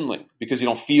intermittently because you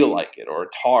don't feel like it or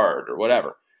it's hard or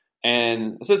whatever.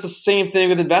 And so it's the same thing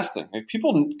with investing. Like,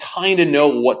 people kind of know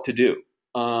what to do.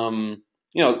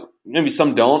 Maybe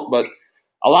some don't, but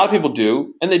a lot of people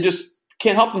do, and they just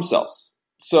can't help themselves.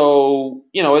 So,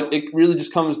 it really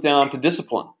just comes down to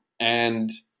discipline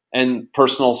and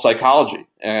personal psychology.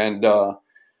 And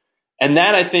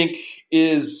that, I think,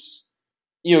 is,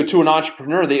 to an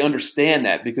entrepreneur, they understand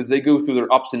that because they go through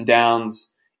their ups and downs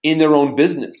in their own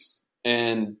business.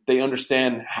 And they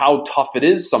understand how tough it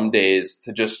is some days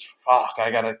to just, I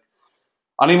don't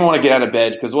even want to get out of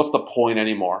bed because what's the point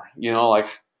anymore? Right.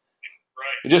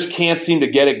 You just can't seem to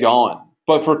get it going.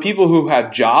 But for people who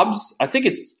have jobs, I think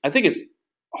it's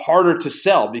harder to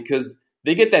sell because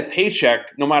they get that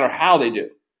paycheck no matter how they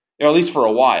do, or at least for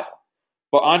a while.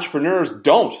 But entrepreneurs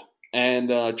don't,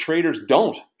 and traders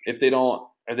don't if they don't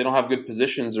have good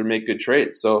positions or make good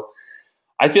trades. So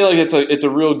I feel like it's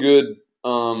a real good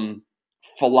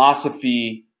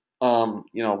philosophy,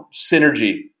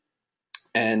 synergy,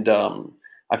 and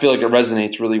I feel like it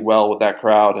resonates really well with that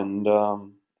crowd. And it definitely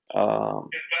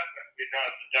does,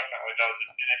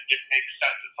 and it makes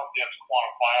sense. It's something that's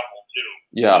quantifiable too.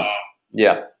 Yeah.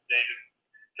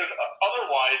 Because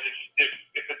otherwise,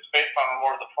 if it's based on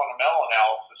more of the fundamental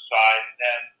analysis side,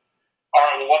 then all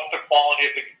right, well, what's the quality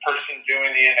of the person doing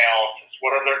the analysis?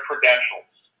 What are their credentials?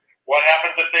 What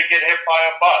happens if they get hit by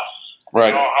a bus?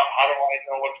 Right. How do I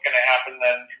know what's going to happen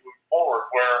then moving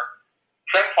forward? Where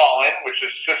trend following, which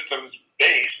is systems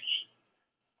based,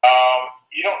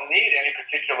 you don't need any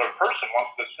particular person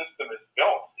once the system is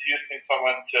built. You just need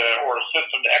someone or a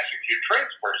system to execute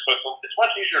trades for. So it's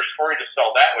much easier story to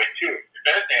sell that way too. If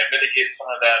anything, it mitigates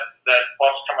some of that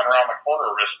bus coming around the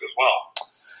corner risk as well.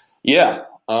 Yeah.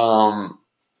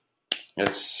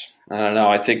 I don't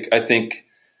know. I think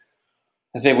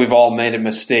we've all made a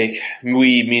mistake.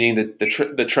 We, meaning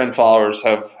the trend followers,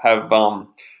 have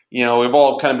we've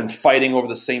all kind of been fighting over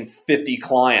the same 50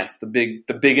 clients, the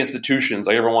big institutions.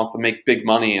 Like, everyone wants to make big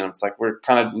money, and it's like we're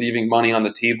kind of leaving money on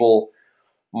the table,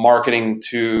 marketing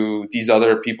to these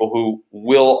other people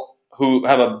who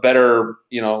have a better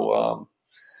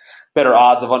better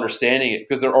odds of understanding it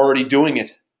because they're already doing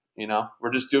it.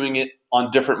 We're just doing it on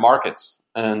different markets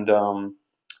and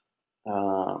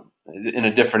in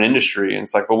a different industry. And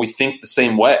it's like, well, we think the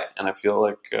same way. And I feel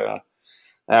like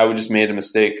we just made a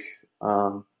mistake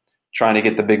trying to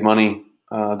get the big money,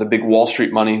 the big Wall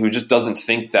Street money, who just doesn't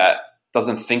think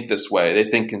this way. They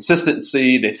think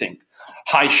consistency. They think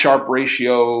high Sharpe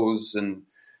ratios. And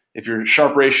if your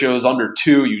Sharpe ratio is under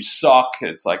 2, you suck.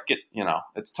 It's like,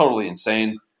 it's totally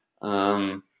insane.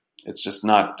 It's just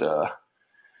not...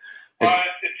 It's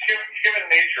human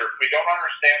nature. If we don't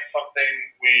understand something,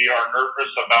 we are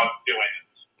nervous about doing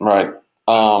it. Right.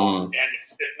 And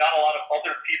if not a lot of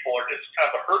other people are, it's kind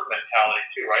of a herd mentality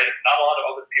too, right? If not a lot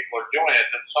of other people are doing it,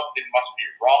 then something must be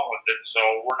wrong with it,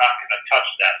 so we're not going to touch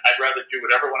that. I'd rather do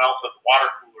what everyone else at the water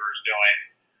cooler is doing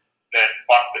than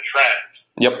buck the trend.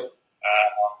 Yep.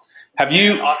 Have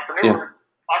you...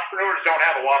 Entrepreneurs don't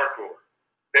have a water cooler.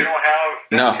 They don't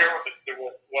care what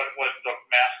the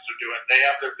masses are doing. They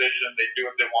have their vision. They do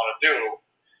what they want to do.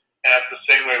 And it's the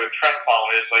same way with trend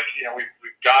following. It's like,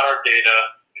 we've got our data.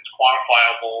 It's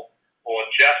quantifiable. We'll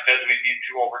adjust as we need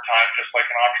to over time, just like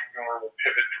an entrepreneur will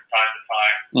pivot from time to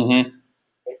time. Mm-hmm.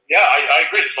 Yeah, I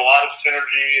agree. There's a lot of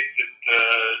synergy.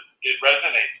 It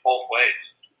resonates both ways.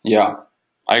 Yeah,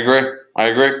 I agree.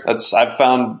 I've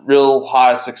found real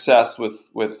high success with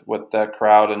that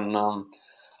crowd, and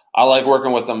I like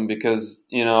working with them because,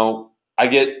 as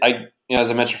I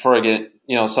mentioned before, I get,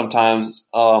 sometimes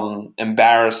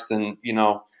embarrassed and,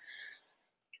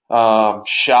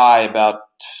 shy about,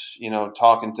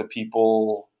 talking to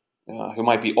people who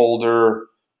might be older,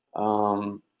 a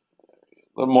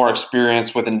little more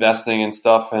experienced with investing and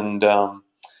stuff. And then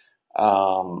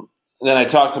I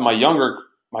talk to my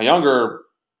younger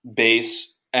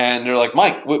base, and they're like,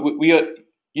 Mike,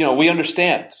 we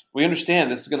understand. We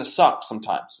understand this is going to suck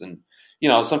sometimes. And,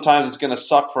 sometimes it's going to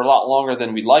suck for a lot longer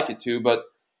than we'd like it to, but,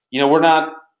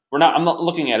 I'm not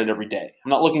looking at it every day. I'm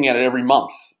not looking at it every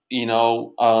month.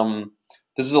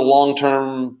 This is a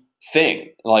long-term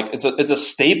thing. Like it's a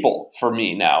staple for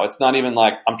me now. It's not even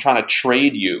like I'm trying to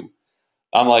trade you.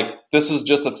 I'm like, this is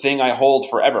just a thing I hold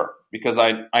forever because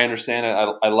I understand it.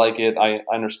 I like it. I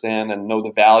understand and know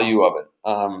the value of it.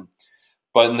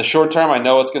 But in the short term, I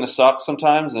know it's going to suck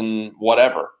sometimes and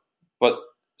whatever. But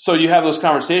so you have those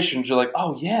conversations. You're like,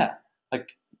 oh yeah,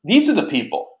 like these are the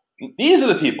people. These are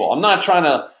the people. I'm not trying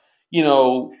to,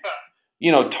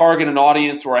 target an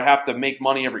audience where I have to make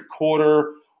money every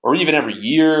quarter or even every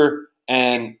year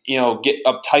and, get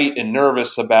uptight and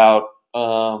nervous about,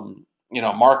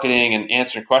 marketing and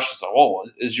answering questions. Like, oh,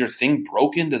 is your thing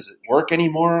broken? Does it work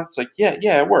anymore? It's like, yeah,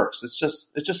 it works. It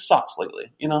just sucks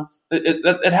lately.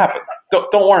 It happens.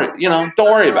 Don't worry. Don't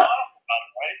worry about it.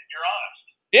 You're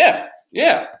Yeah, honest.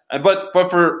 yeah. But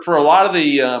for a lot of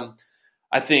the,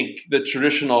 I think the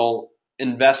traditional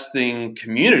investing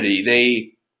community,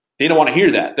 they don't want to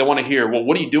hear that. They want to hear, well,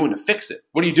 what are you doing to fix it?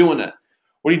 What are you doing to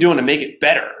make it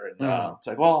better? And it's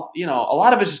like, well, a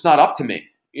lot of it's just not up to me.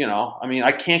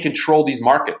 I can't control these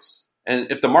markets,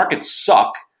 and if the markets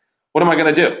suck, what am I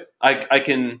going to do? I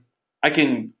can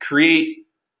create.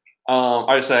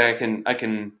 I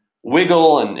can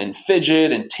wiggle and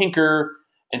fidget and tinker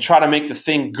and try to make the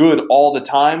thing good all the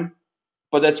time,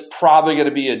 but that's probably going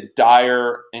to be a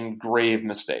dire and grave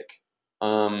mistake.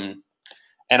 And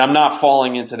I'm not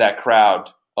falling into that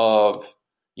crowd of,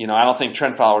 I don't think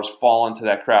trend followers fall into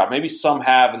that crowd. Maybe some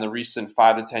have in the recent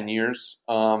 5 to 10 years.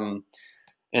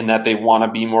 In that they want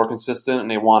to be more consistent and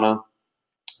they want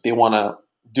to do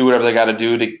whatever they got to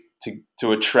do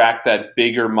to attract that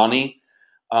bigger money.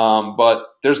 But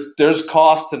there's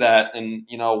cost to that, and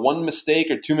one mistake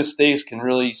or two mistakes can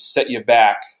really set you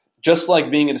back. Just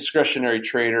like being a discretionary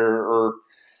trader or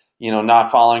not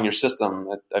following your system.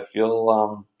 I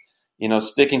feel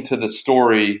sticking to the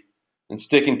story and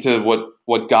sticking to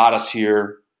what got us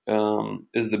here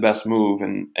is the best move,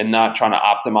 and not trying to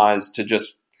optimize to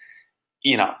just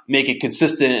make it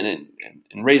consistent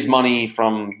and raise money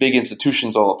from big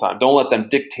institutions all the time. Don't let them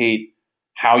dictate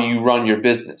how you run your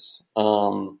business. I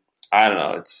don't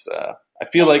know. It's I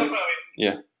feel like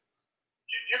yeah.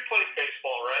 You played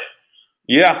baseball, right?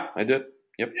 Yeah, I did.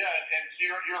 Yep. Yeah, and so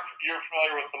you're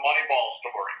familiar with the Moneyball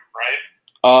story,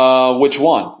 right? Which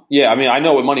one? Yeah, I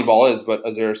know what Moneyball is, but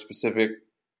is there a specific?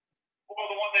 Well,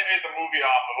 the one they made the movie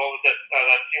off of. What was that?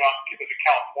 That team out of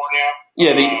California.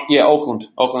 Yeah, Oakland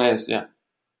is. Yeah.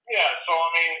 Yeah. So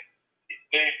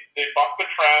they bucked the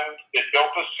trend. They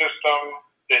built a system.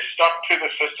 They stuck to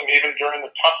the system even during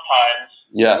the tough times.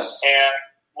 Yes. And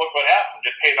look what happened.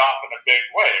 It paid off in a big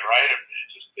way, right? It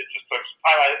just took some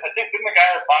time. I think didn't the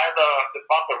guy that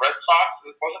bought the Red Sox,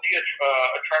 wasn't he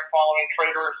a trend following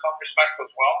trader in some respect as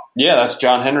well? Yeah, that's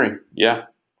John Henry. Yeah.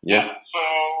 So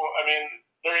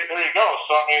there you go.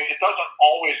 So it doesn't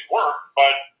always work,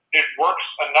 but it works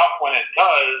enough when it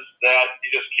does that you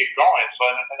just keep going.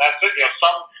 So and that's it.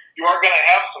 You are going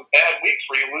to have some bad weeks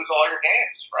where you lose all your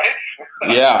games, right?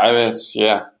 Yeah,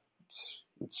 it's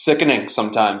sickening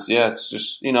sometimes. Yeah, it's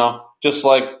just just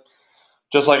like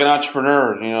an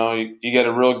entrepreneur. You get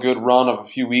a real good run of a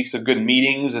few weeks of good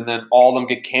meetings, and then all of them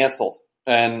get canceled,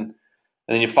 and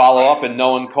then you follow up, and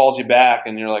no one calls you back,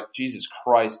 and you're like, Jesus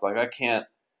Christ, like I can't.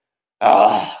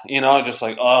 Just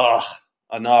like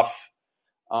enough.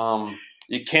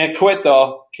 You can't quit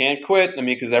though. Can't quit.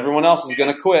 Because everyone else is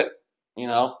going to quit.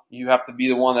 You have to be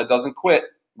the one that doesn't quit.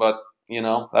 But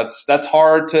that's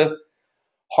hard to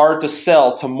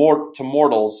sell to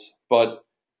mortals. But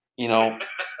we all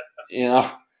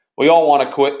want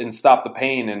to quit and stop the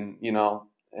pain and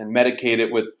and medicate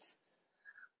it with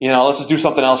let's just do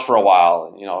something else for a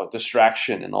while and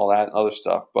distraction and all that other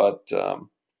stuff. But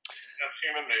that's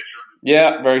human nature.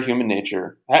 Yeah, very human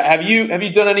nature. Have you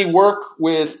done any work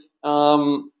with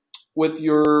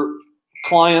your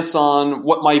clients on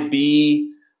what might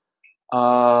be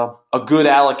a good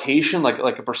allocation, like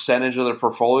a percentage of their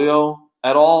portfolio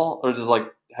at all, or does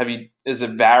it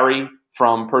vary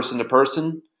from person to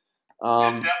person? It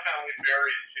definitely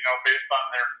varies, based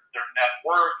on their net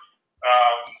worth,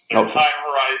 their time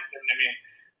horizon.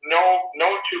 No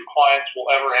two clients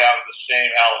will ever have the same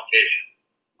allocation.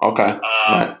 Okay.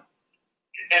 Right.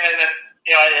 And then,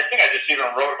 I think I just even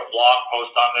wrote a blog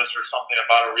post on this or something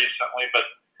about it recently, but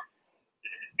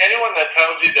anyone that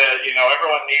tells you that,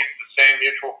 everyone needs the same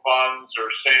mutual funds or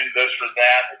same this or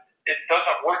that, it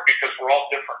doesn't work because we're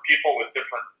all different people with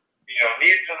different,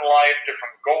 needs in life,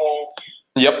 different goals.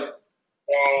 Yep.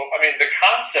 So, the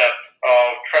concept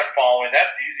of trend following,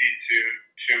 that's easy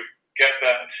to get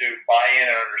them to buy in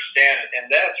and understand.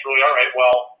 And then it's really, all right,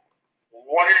 well,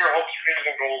 what are your hopes, dreams,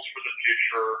 and goals for the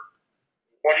future?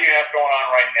 What do you have going on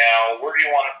right now? Where do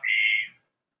you want to be?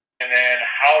 and then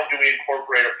how do we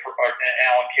incorporate an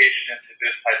allocation into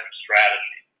this type of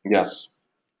strategy? Yes.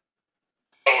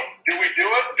 So do we do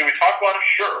it? Do we talk about it?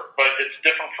 Sure, but it's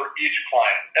different for each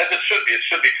client, as it should be. It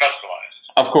should be customized.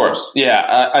 Of course,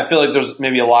 yeah. I feel like there's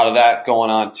maybe a lot of that going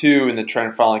on too in the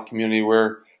trend following community,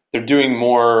 where they're doing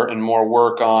more and more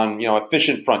work on,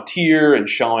 efficient frontier and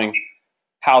showing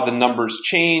how the numbers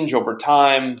change over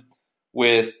time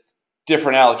with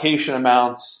different allocation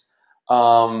amounts.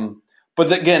 But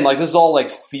again, like, this is all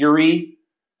like theory,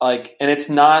 like, and it's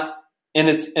not, and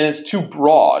it's too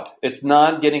broad. It's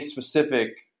not getting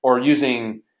specific or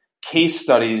using case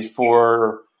studies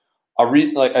for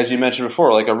like, as you mentioned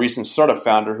before, like a recent startup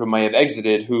founder who may have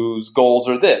exited, whose goals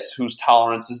are this, whose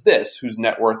tolerance is this, whose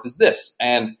net worth is this,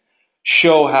 and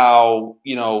show how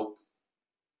you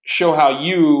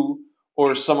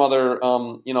or some other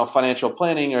financial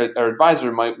planning or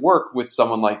advisor might work with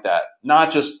someone like that.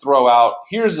 Not just throw out,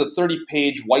 here's a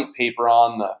 30-page white paper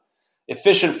on the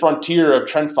efficient frontier of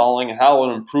trend following and how it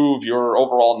will improve your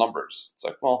overall numbers. It's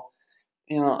like, well,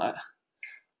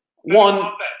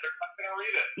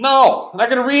 no, I'm not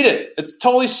going to read it. It's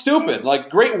totally stupid. Like,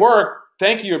 great work.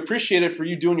 Thank you. Appreciate it for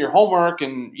you doing your homework.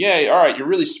 And yay, all right, you're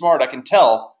really smart. I can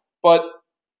tell. But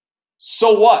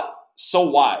so what? So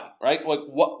why? Right? Like,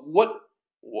 what,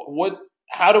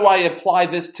 how do I apply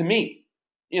this to me?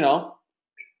 Exactly.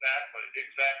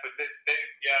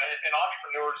 And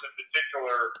entrepreneurs in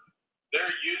particular,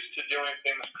 they're used to doing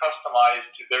things customized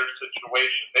to their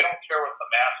situation. They don't care what the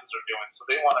masses are doing, so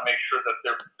they want to make sure that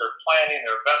their planning,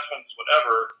 their investments,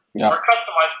 whatever, are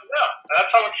customized to them. And that's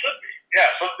how it should be.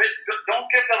 Yeah, so don't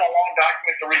give them a long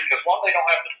document to read, because one, they don't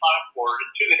have the time for it,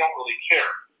 and two, they don't really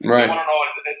care. Right. They want to know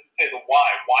the why.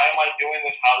 Why am I doing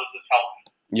this? How does this help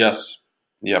me? Yes.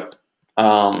 Yep.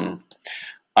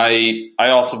 I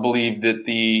also believe that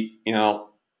the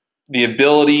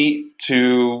ability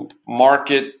to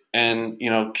market and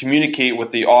communicate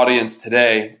with the audience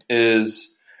today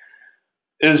is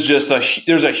just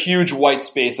there's a huge white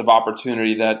space of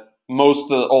opportunity that most of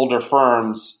the older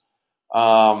firms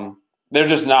they're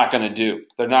just not going to do.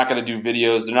 They're not going to do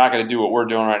videos. They're not going to do what we're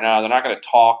doing right now. They're not going to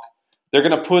talk. They're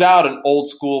going to put out an old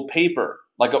school paper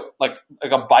like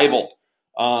a Bible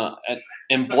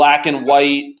in black and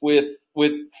white with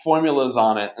formulas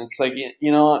on it. And it's like,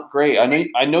 great.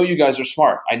 I know you guys are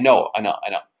smart. I know.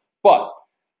 But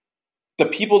the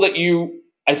people that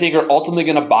I think are ultimately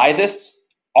going to buy this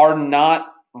are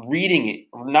not reading it,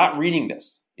 not reading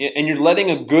this. And you're letting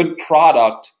a good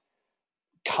product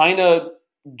kind of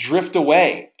drift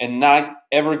away and not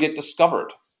ever get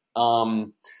discovered.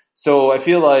 So I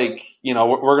feel like,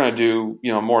 we're going to do,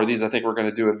 more of these. I think we're going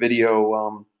to do a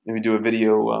video, maybe do a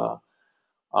video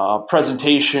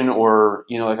presentation, or,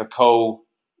 like a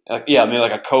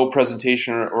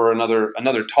co-presentation or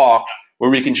another talk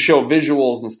where we can show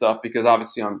visuals and stuff, because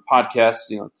obviously on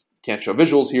podcasts, can't show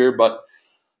visuals here, but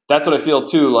that's what I feel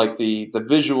too. Like the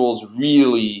visuals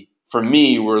really, for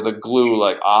me, were the glue.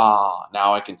 Like,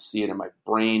 now I can see it in my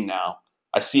brain now.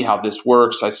 I see how this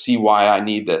works. I see why I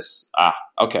need this.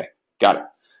 Okay, got it.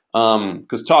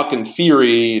 Because talking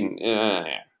theory,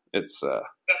 it's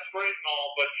that's great and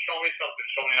all, but show me something.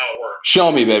 Show me how it works.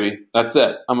 Show me, baby. That's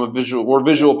it. We're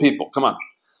visual people. Come on.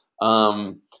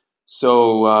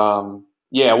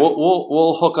 Yeah,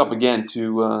 we'll hook up again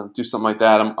to do something like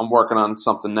that. I'm working on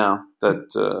something now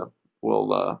that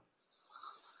we'll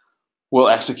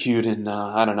execute in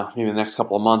I don't know, maybe the next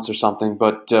couple of months or something.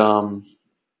 But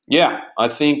yeah, I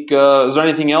think is there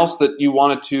anything else that you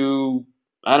wanted to,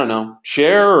 I don't know,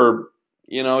 share, or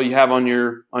you have on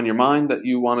your mind that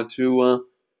you wanted to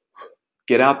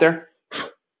get out there? No,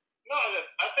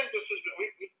 I think this is we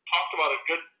talked about a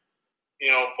good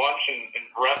bunch and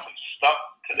breadth of stuff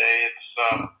today.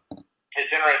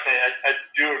 It's interesting. I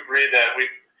do agree that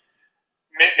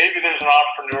maybe there's an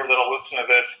entrepreneur that'll listen to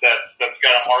this that's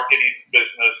got a marketing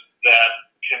business that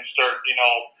can start,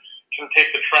 can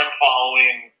take the trend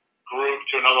following group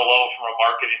to another level from a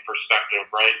marketing perspective,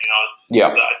 right?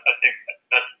 I think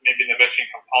that's maybe the missing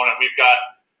component. We've got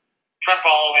trend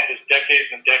following is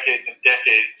decades and decades and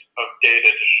decades of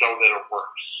data to show that it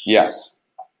works. Yes.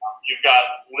 You've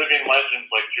got living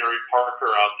legends like Jerry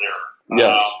Parker out there.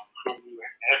 Yes. Who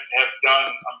have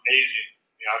done amazing,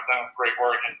 have done great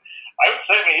work. And I would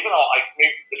say, even though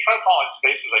the trend following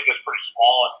space is, I guess, pretty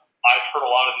small, and I've heard a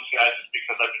lot of these guys just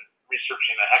because I've been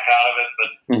researching the heck out of it,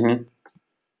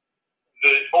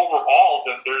 but overall,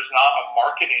 there's not a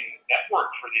marketing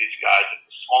network for these guys. It's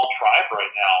a small tribe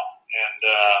right now. And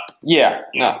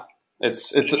It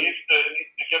needs to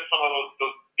get some of those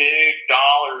big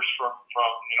dollars from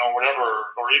whatever,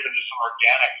 or even just some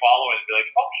organic following. Be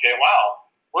like, okay, wow,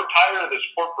 we're tired of this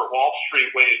corporate Wall Street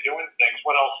way of doing things.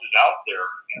 What else is out there?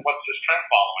 And what's this trend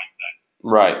following thing?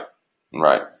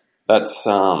 Right. That's,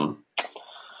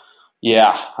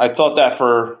 yeah, I thought that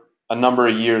for a number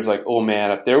of years, like, oh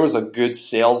man, if there was a good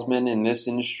salesman in this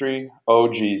industry,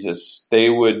 oh Jesus, they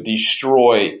would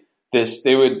destroy this.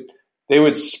 They would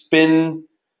spin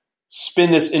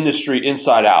this industry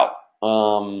inside out.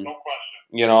 No question.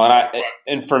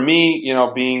 And for me,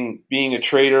 being a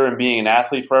trader and being an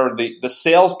athlete forever, the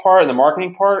sales part and the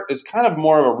marketing part is kind of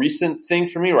more of a recent thing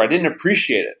for me where I didn't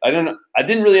appreciate it. I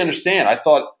didn't really understand. I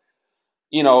thought,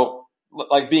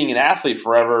 like being an athlete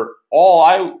forever, all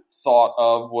I thought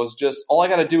of was just all I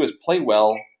got to do is play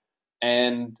well,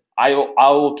 and I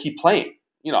will keep playing.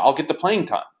 I'll get the playing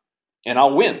time, and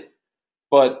I'll win.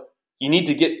 But you need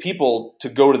to get people to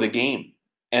go to the game,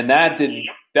 and that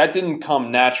didn't come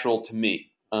natural to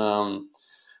me. And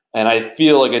I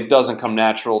feel like it doesn't come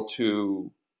natural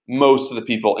to most of the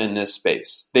people in this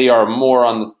space. They are more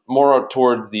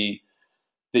towards the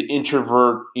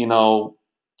introvert,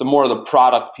 the more of the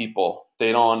product people.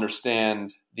 They don't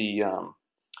understand the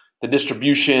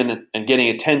distribution and getting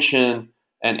attention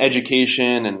and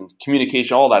education and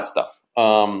communication, all that stuff.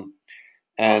 And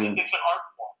it's an art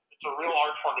form. It's a real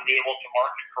art form to be able to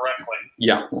market correctly.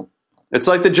 Yeah, it's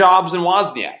like the Jobs and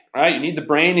Wozniak, right? You need the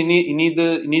brain, you need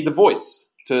the voice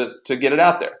to get it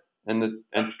out there. That's a great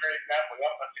example. Yeah,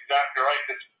 that's exactly right.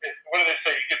 What do they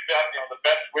say? You get the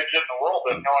best widget in the world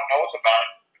that no one knows about it.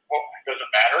 Well, does it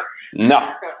matter? No,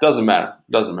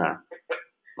 doesn't matter.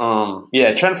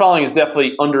 Yeah, trend following is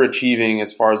definitely underachieving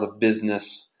as far as a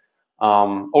business,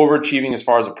 overachieving as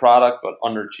far as a product, but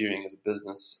underachieving as a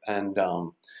business. And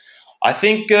I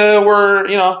think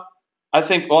well,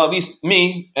 at least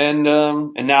me, and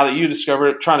now that you discovered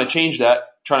it, trying to change that,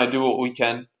 trying to do what we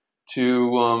can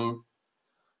to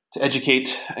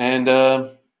educate and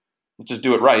just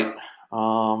do it right.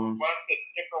 Well, to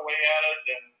chip away at it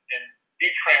and be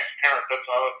transparent. That's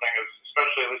another thing,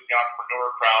 especially with the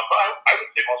entrepreneur crowd. But I would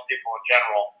say most people in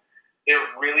general, they're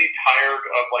really tired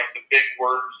of like the big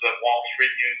words that Wall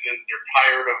Street uses. They're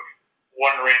tired of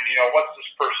wondering, what's this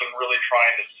person really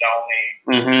trying to sell me?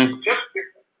 Mm-hmm. Just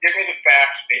give me the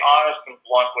facts, be honest and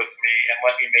blunt with me, and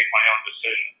let me make my own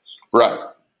decisions. Right.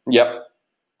 Yep.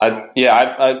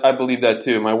 I believe that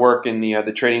too. My work in the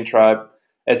trading tribe,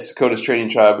 at Dakota's Trading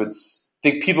Tribe, I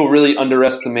think people really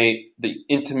underestimate the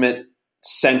intimate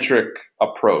centric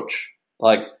approach.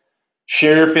 Like,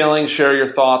 share your feelings, share your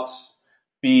thoughts,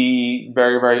 be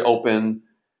very, very open.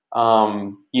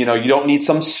 You don't need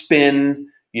some spin.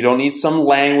 You don't need some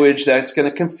language that's going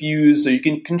to confuse, so you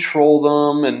can control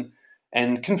them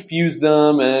and confuse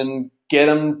them and get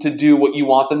them to do what you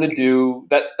want them to do.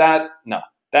 That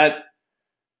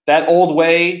old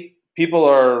way, people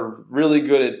are really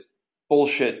good at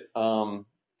bullshit. They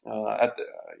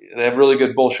have really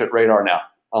good bullshit radar now.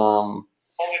 Well,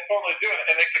 they totally do,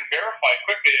 and they can verify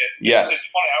quickly. Yes. It's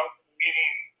funny. I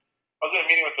was in a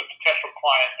meeting with a potential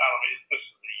client. I don't know, this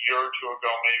is a year or two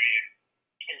ago, maybe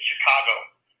in Chicago,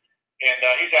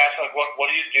 and he's asking like, "What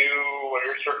do you do? What are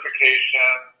your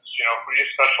certifications? Who do you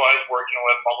specialize working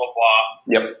with? Blah blah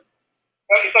blah." Yep.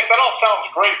 And he's like, "That all sounds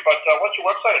great, but what's your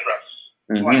website address?"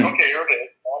 Mm-hmm. I'm like, "Okay, here it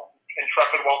is,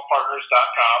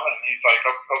 intrepidwealthpartners.com," and he's like,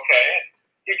 "Okay."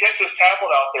 He gets his tablet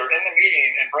out there in the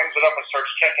meeting and brings it up and starts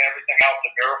checking everything out to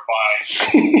verify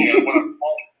what I'm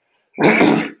calling.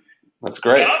 That's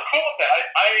great. And I'm cool with that.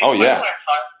 I don't have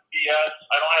time for BS.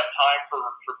 I don't have time for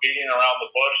beating around the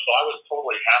bush, so I was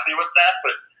totally happy with that.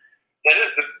 But that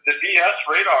is the BS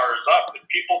radar is up, and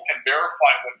people can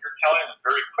verify what you're telling them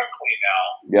very quickly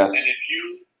now. Yes. And if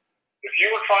you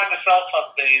were trying to sell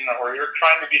something or you're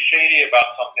trying to be shady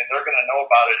about something, they're going to know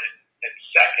about it in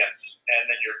seconds, and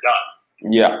then you're done.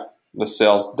 Yeah, the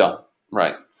sale's done.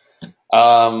 Right.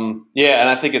 And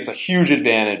I think it's a huge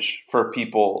advantage for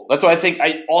people. That's why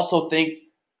I also think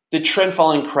the trend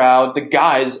following crowd, the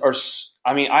guys are,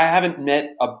 I haven't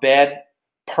met a bad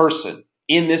person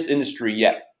in this industry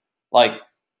yet. Like,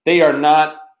 they are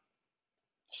not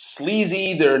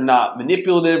sleazy. They're not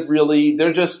manipulative, really.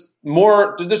 They're just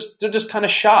they're just kind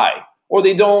of shy, or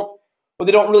they don't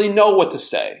really know what to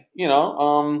say, That's a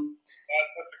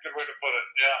good way to put it.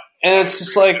 Yeah. And it's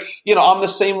just like, I'm the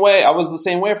same way. I was the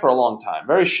same way for a long time.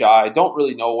 Very shy. Don't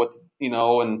really know what to,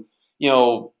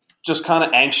 just kind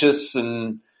of anxious,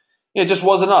 and it just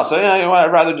wasn't us.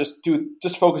 I'd rather just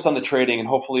focus on the trading, and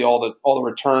hopefully all the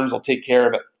returns will take care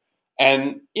of it.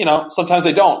 And, sometimes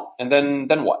they don't. And then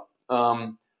what?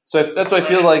 So that's why I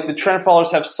feel like the trend followers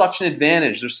have such an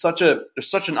advantage. There's such an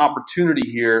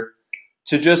opportunity here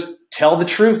to just tell the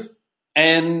truth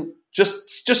and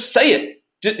just say it.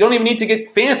 You don't even need to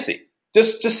get fancy.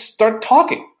 just start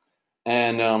talking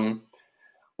and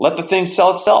let the thing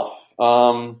sell itself. You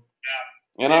know,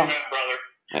 amen,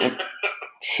 brother.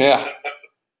 yeah.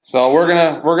 So we're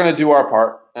gonna do our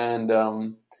part, and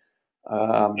I'm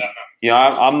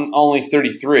only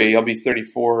 33. I'll be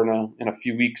 34 in a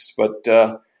few weeks, but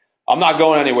I'm not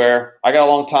going anywhere. I got a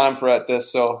long time at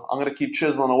this, so I'm gonna keep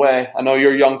chiseling away. I know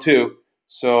you're young too,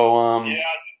 so I just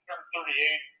turned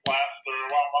 38 a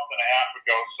month and a half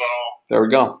ago. So there we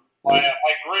go. My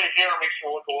gray hair makes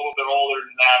me look a little bit older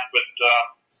than that, but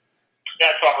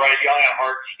that's all right. Young at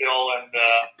heart still, and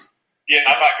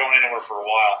I'm not going anywhere for a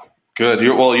while. Good.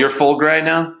 You're full gray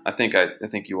now. I think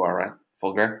you are, right.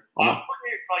 Full gray. I'm trying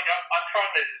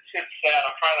to hit that.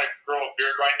 I'm trying to grow a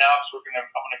beard right now, so I'm gonna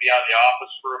be out of the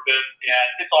office for a bit, and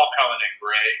it's all coming in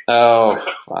gray. Oh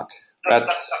fuck.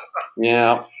 That's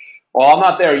yeah. Well, I'm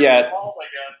not there yet. Oh my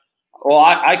god. Well,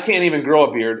 I can't even grow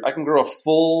a beard. I can grow a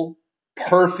full,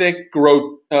 perfect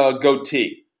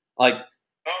goatee. Like,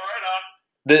 right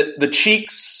on. The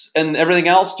cheeks and everything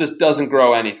else just doesn't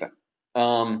grow anything.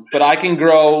 But I can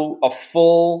grow a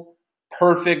full,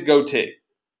 perfect goatee,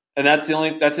 and that's the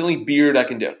only beard I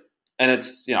can do. And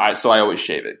it's so I always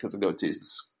shave it because the goatee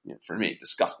is for me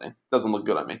disgusting. Doesn't look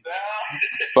good on me.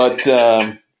 But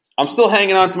I'm still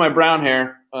hanging on to my brown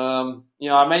hair.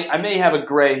 I may have a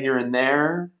gray here and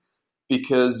there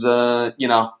because I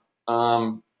don't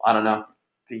know.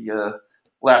 The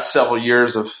last several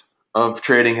years of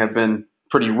trading have been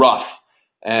pretty rough,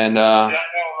 and I know, right? You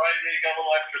got a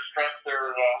little extra stress there.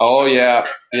 Oh yeah.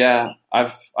 I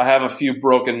have a few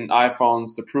broken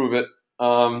iPhones to prove it.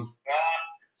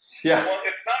 Yeah. Well,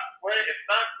 it's not gray. It's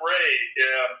not gray.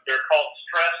 They're called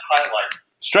stress highlights.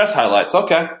 Stress highlights.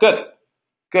 Okay, good.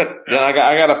 Yeah. Then I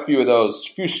got a few of those,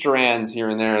 few strands here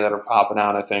and there that are popping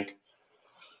out, I think.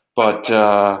 But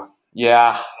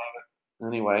yeah.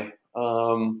 Anyway,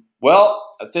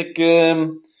 well, I think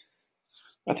we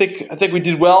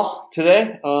did well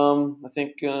today. I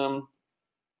think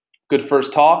good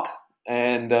first talk,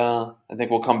 and I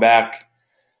think we'll come back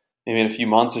maybe in a few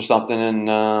months or something, and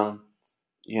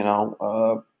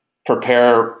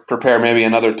prepare maybe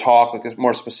another talk, like a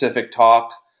more specific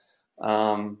talk,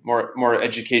 more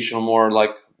educational, more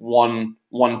like one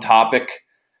topic,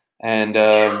 and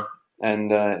go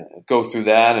through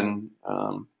that, and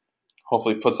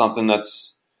hopefully put something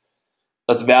that's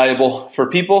valuable for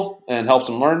people and helps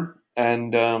them learn.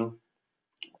 And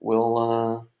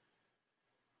well,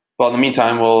 in the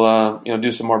meantime, we'll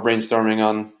do some more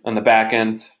brainstorming on the back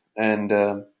end and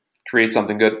create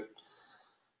something good.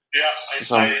 Yeah,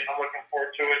 I'm looking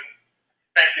forward to it.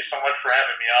 Thank you so much for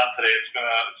having me on today. It's been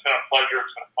a pleasure.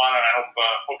 It's been fun, and I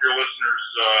hope your listeners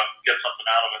get something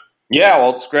out of it. Yeah, well,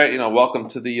 it's great. Don't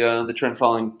to the trend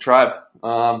following tribe.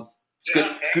 It's good.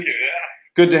 Thank you. Yeah.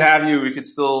 Good to have you. We could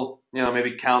still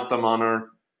maybe count them on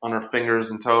our fingers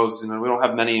and toes. We don't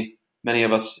have many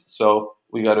of us, so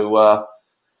we got to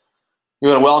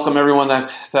welcome everyone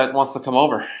that wants to come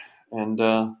over. And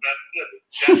that's it.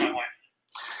 Definitely.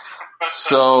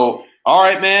 So, all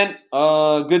right, man.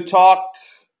 Good talk.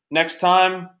 Next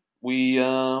time we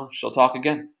shall talk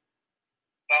again.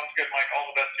 Sounds good, Mike. All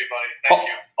the best to you, buddy. Thank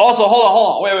you. Also, hold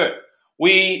on.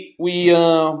 Wait. We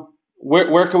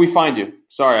where can we find you?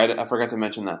 Sorry, I forgot to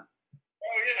mention that.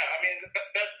 Oh yeah, I mean the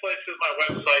best place is my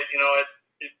website.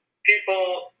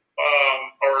 People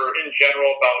or in general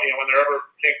about when they're ever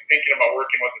thinking about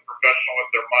working with a professional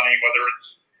with their money, whether it's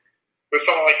with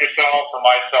someone like yourself or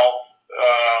myself.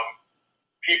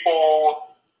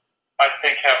 People, I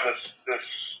think, have this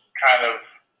kind of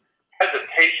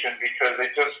hesitation because they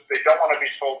don't want to be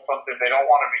sold something. They don't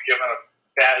want to be given a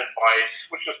bad advice,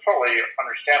 which is totally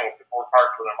understandable. People work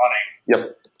hard for their money.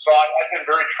 Yep. So I've been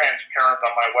very transparent on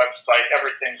my website.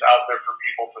 Everything's out there for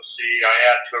people to see.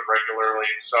 I add to it regularly.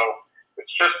 So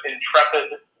it's just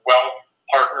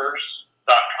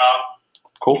intrepidwealthpartners.com.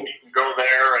 Cool. You can go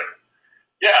there and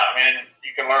you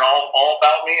can learn all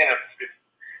about me. And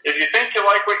if you think you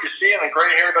like what you see and the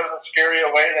gray hair doesn't scare you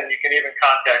away, then you can even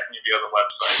contact me via the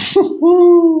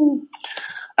website.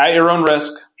 At your own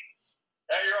risk.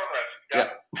 At your own risk. Yeah.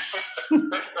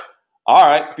 All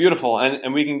right. Beautiful.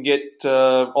 And we can get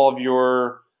all of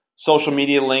your social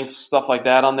media links, stuff like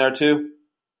that on there too?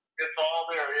 It's all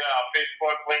there, yeah.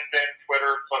 Facebook, LinkedIn,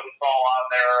 Twitter, so it's all on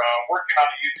there. Working on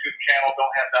a YouTube channel.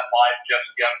 Don't have that live just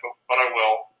yet, but I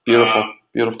will.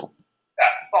 Beautiful. Yeah,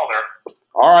 it's all there.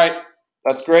 All right.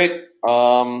 That's great.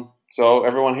 So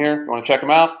everyone here, if you want to check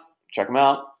them out, check them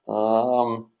out.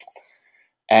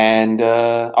 And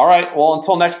all right. Well,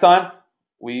 until next time,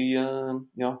 we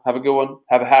have a good one.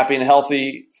 Have a happy and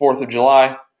healthy 4th of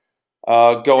July.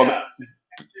 Go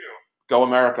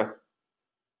America.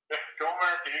 Go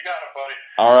America. You got it, buddy.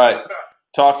 All right.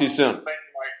 Talk to you soon. Thank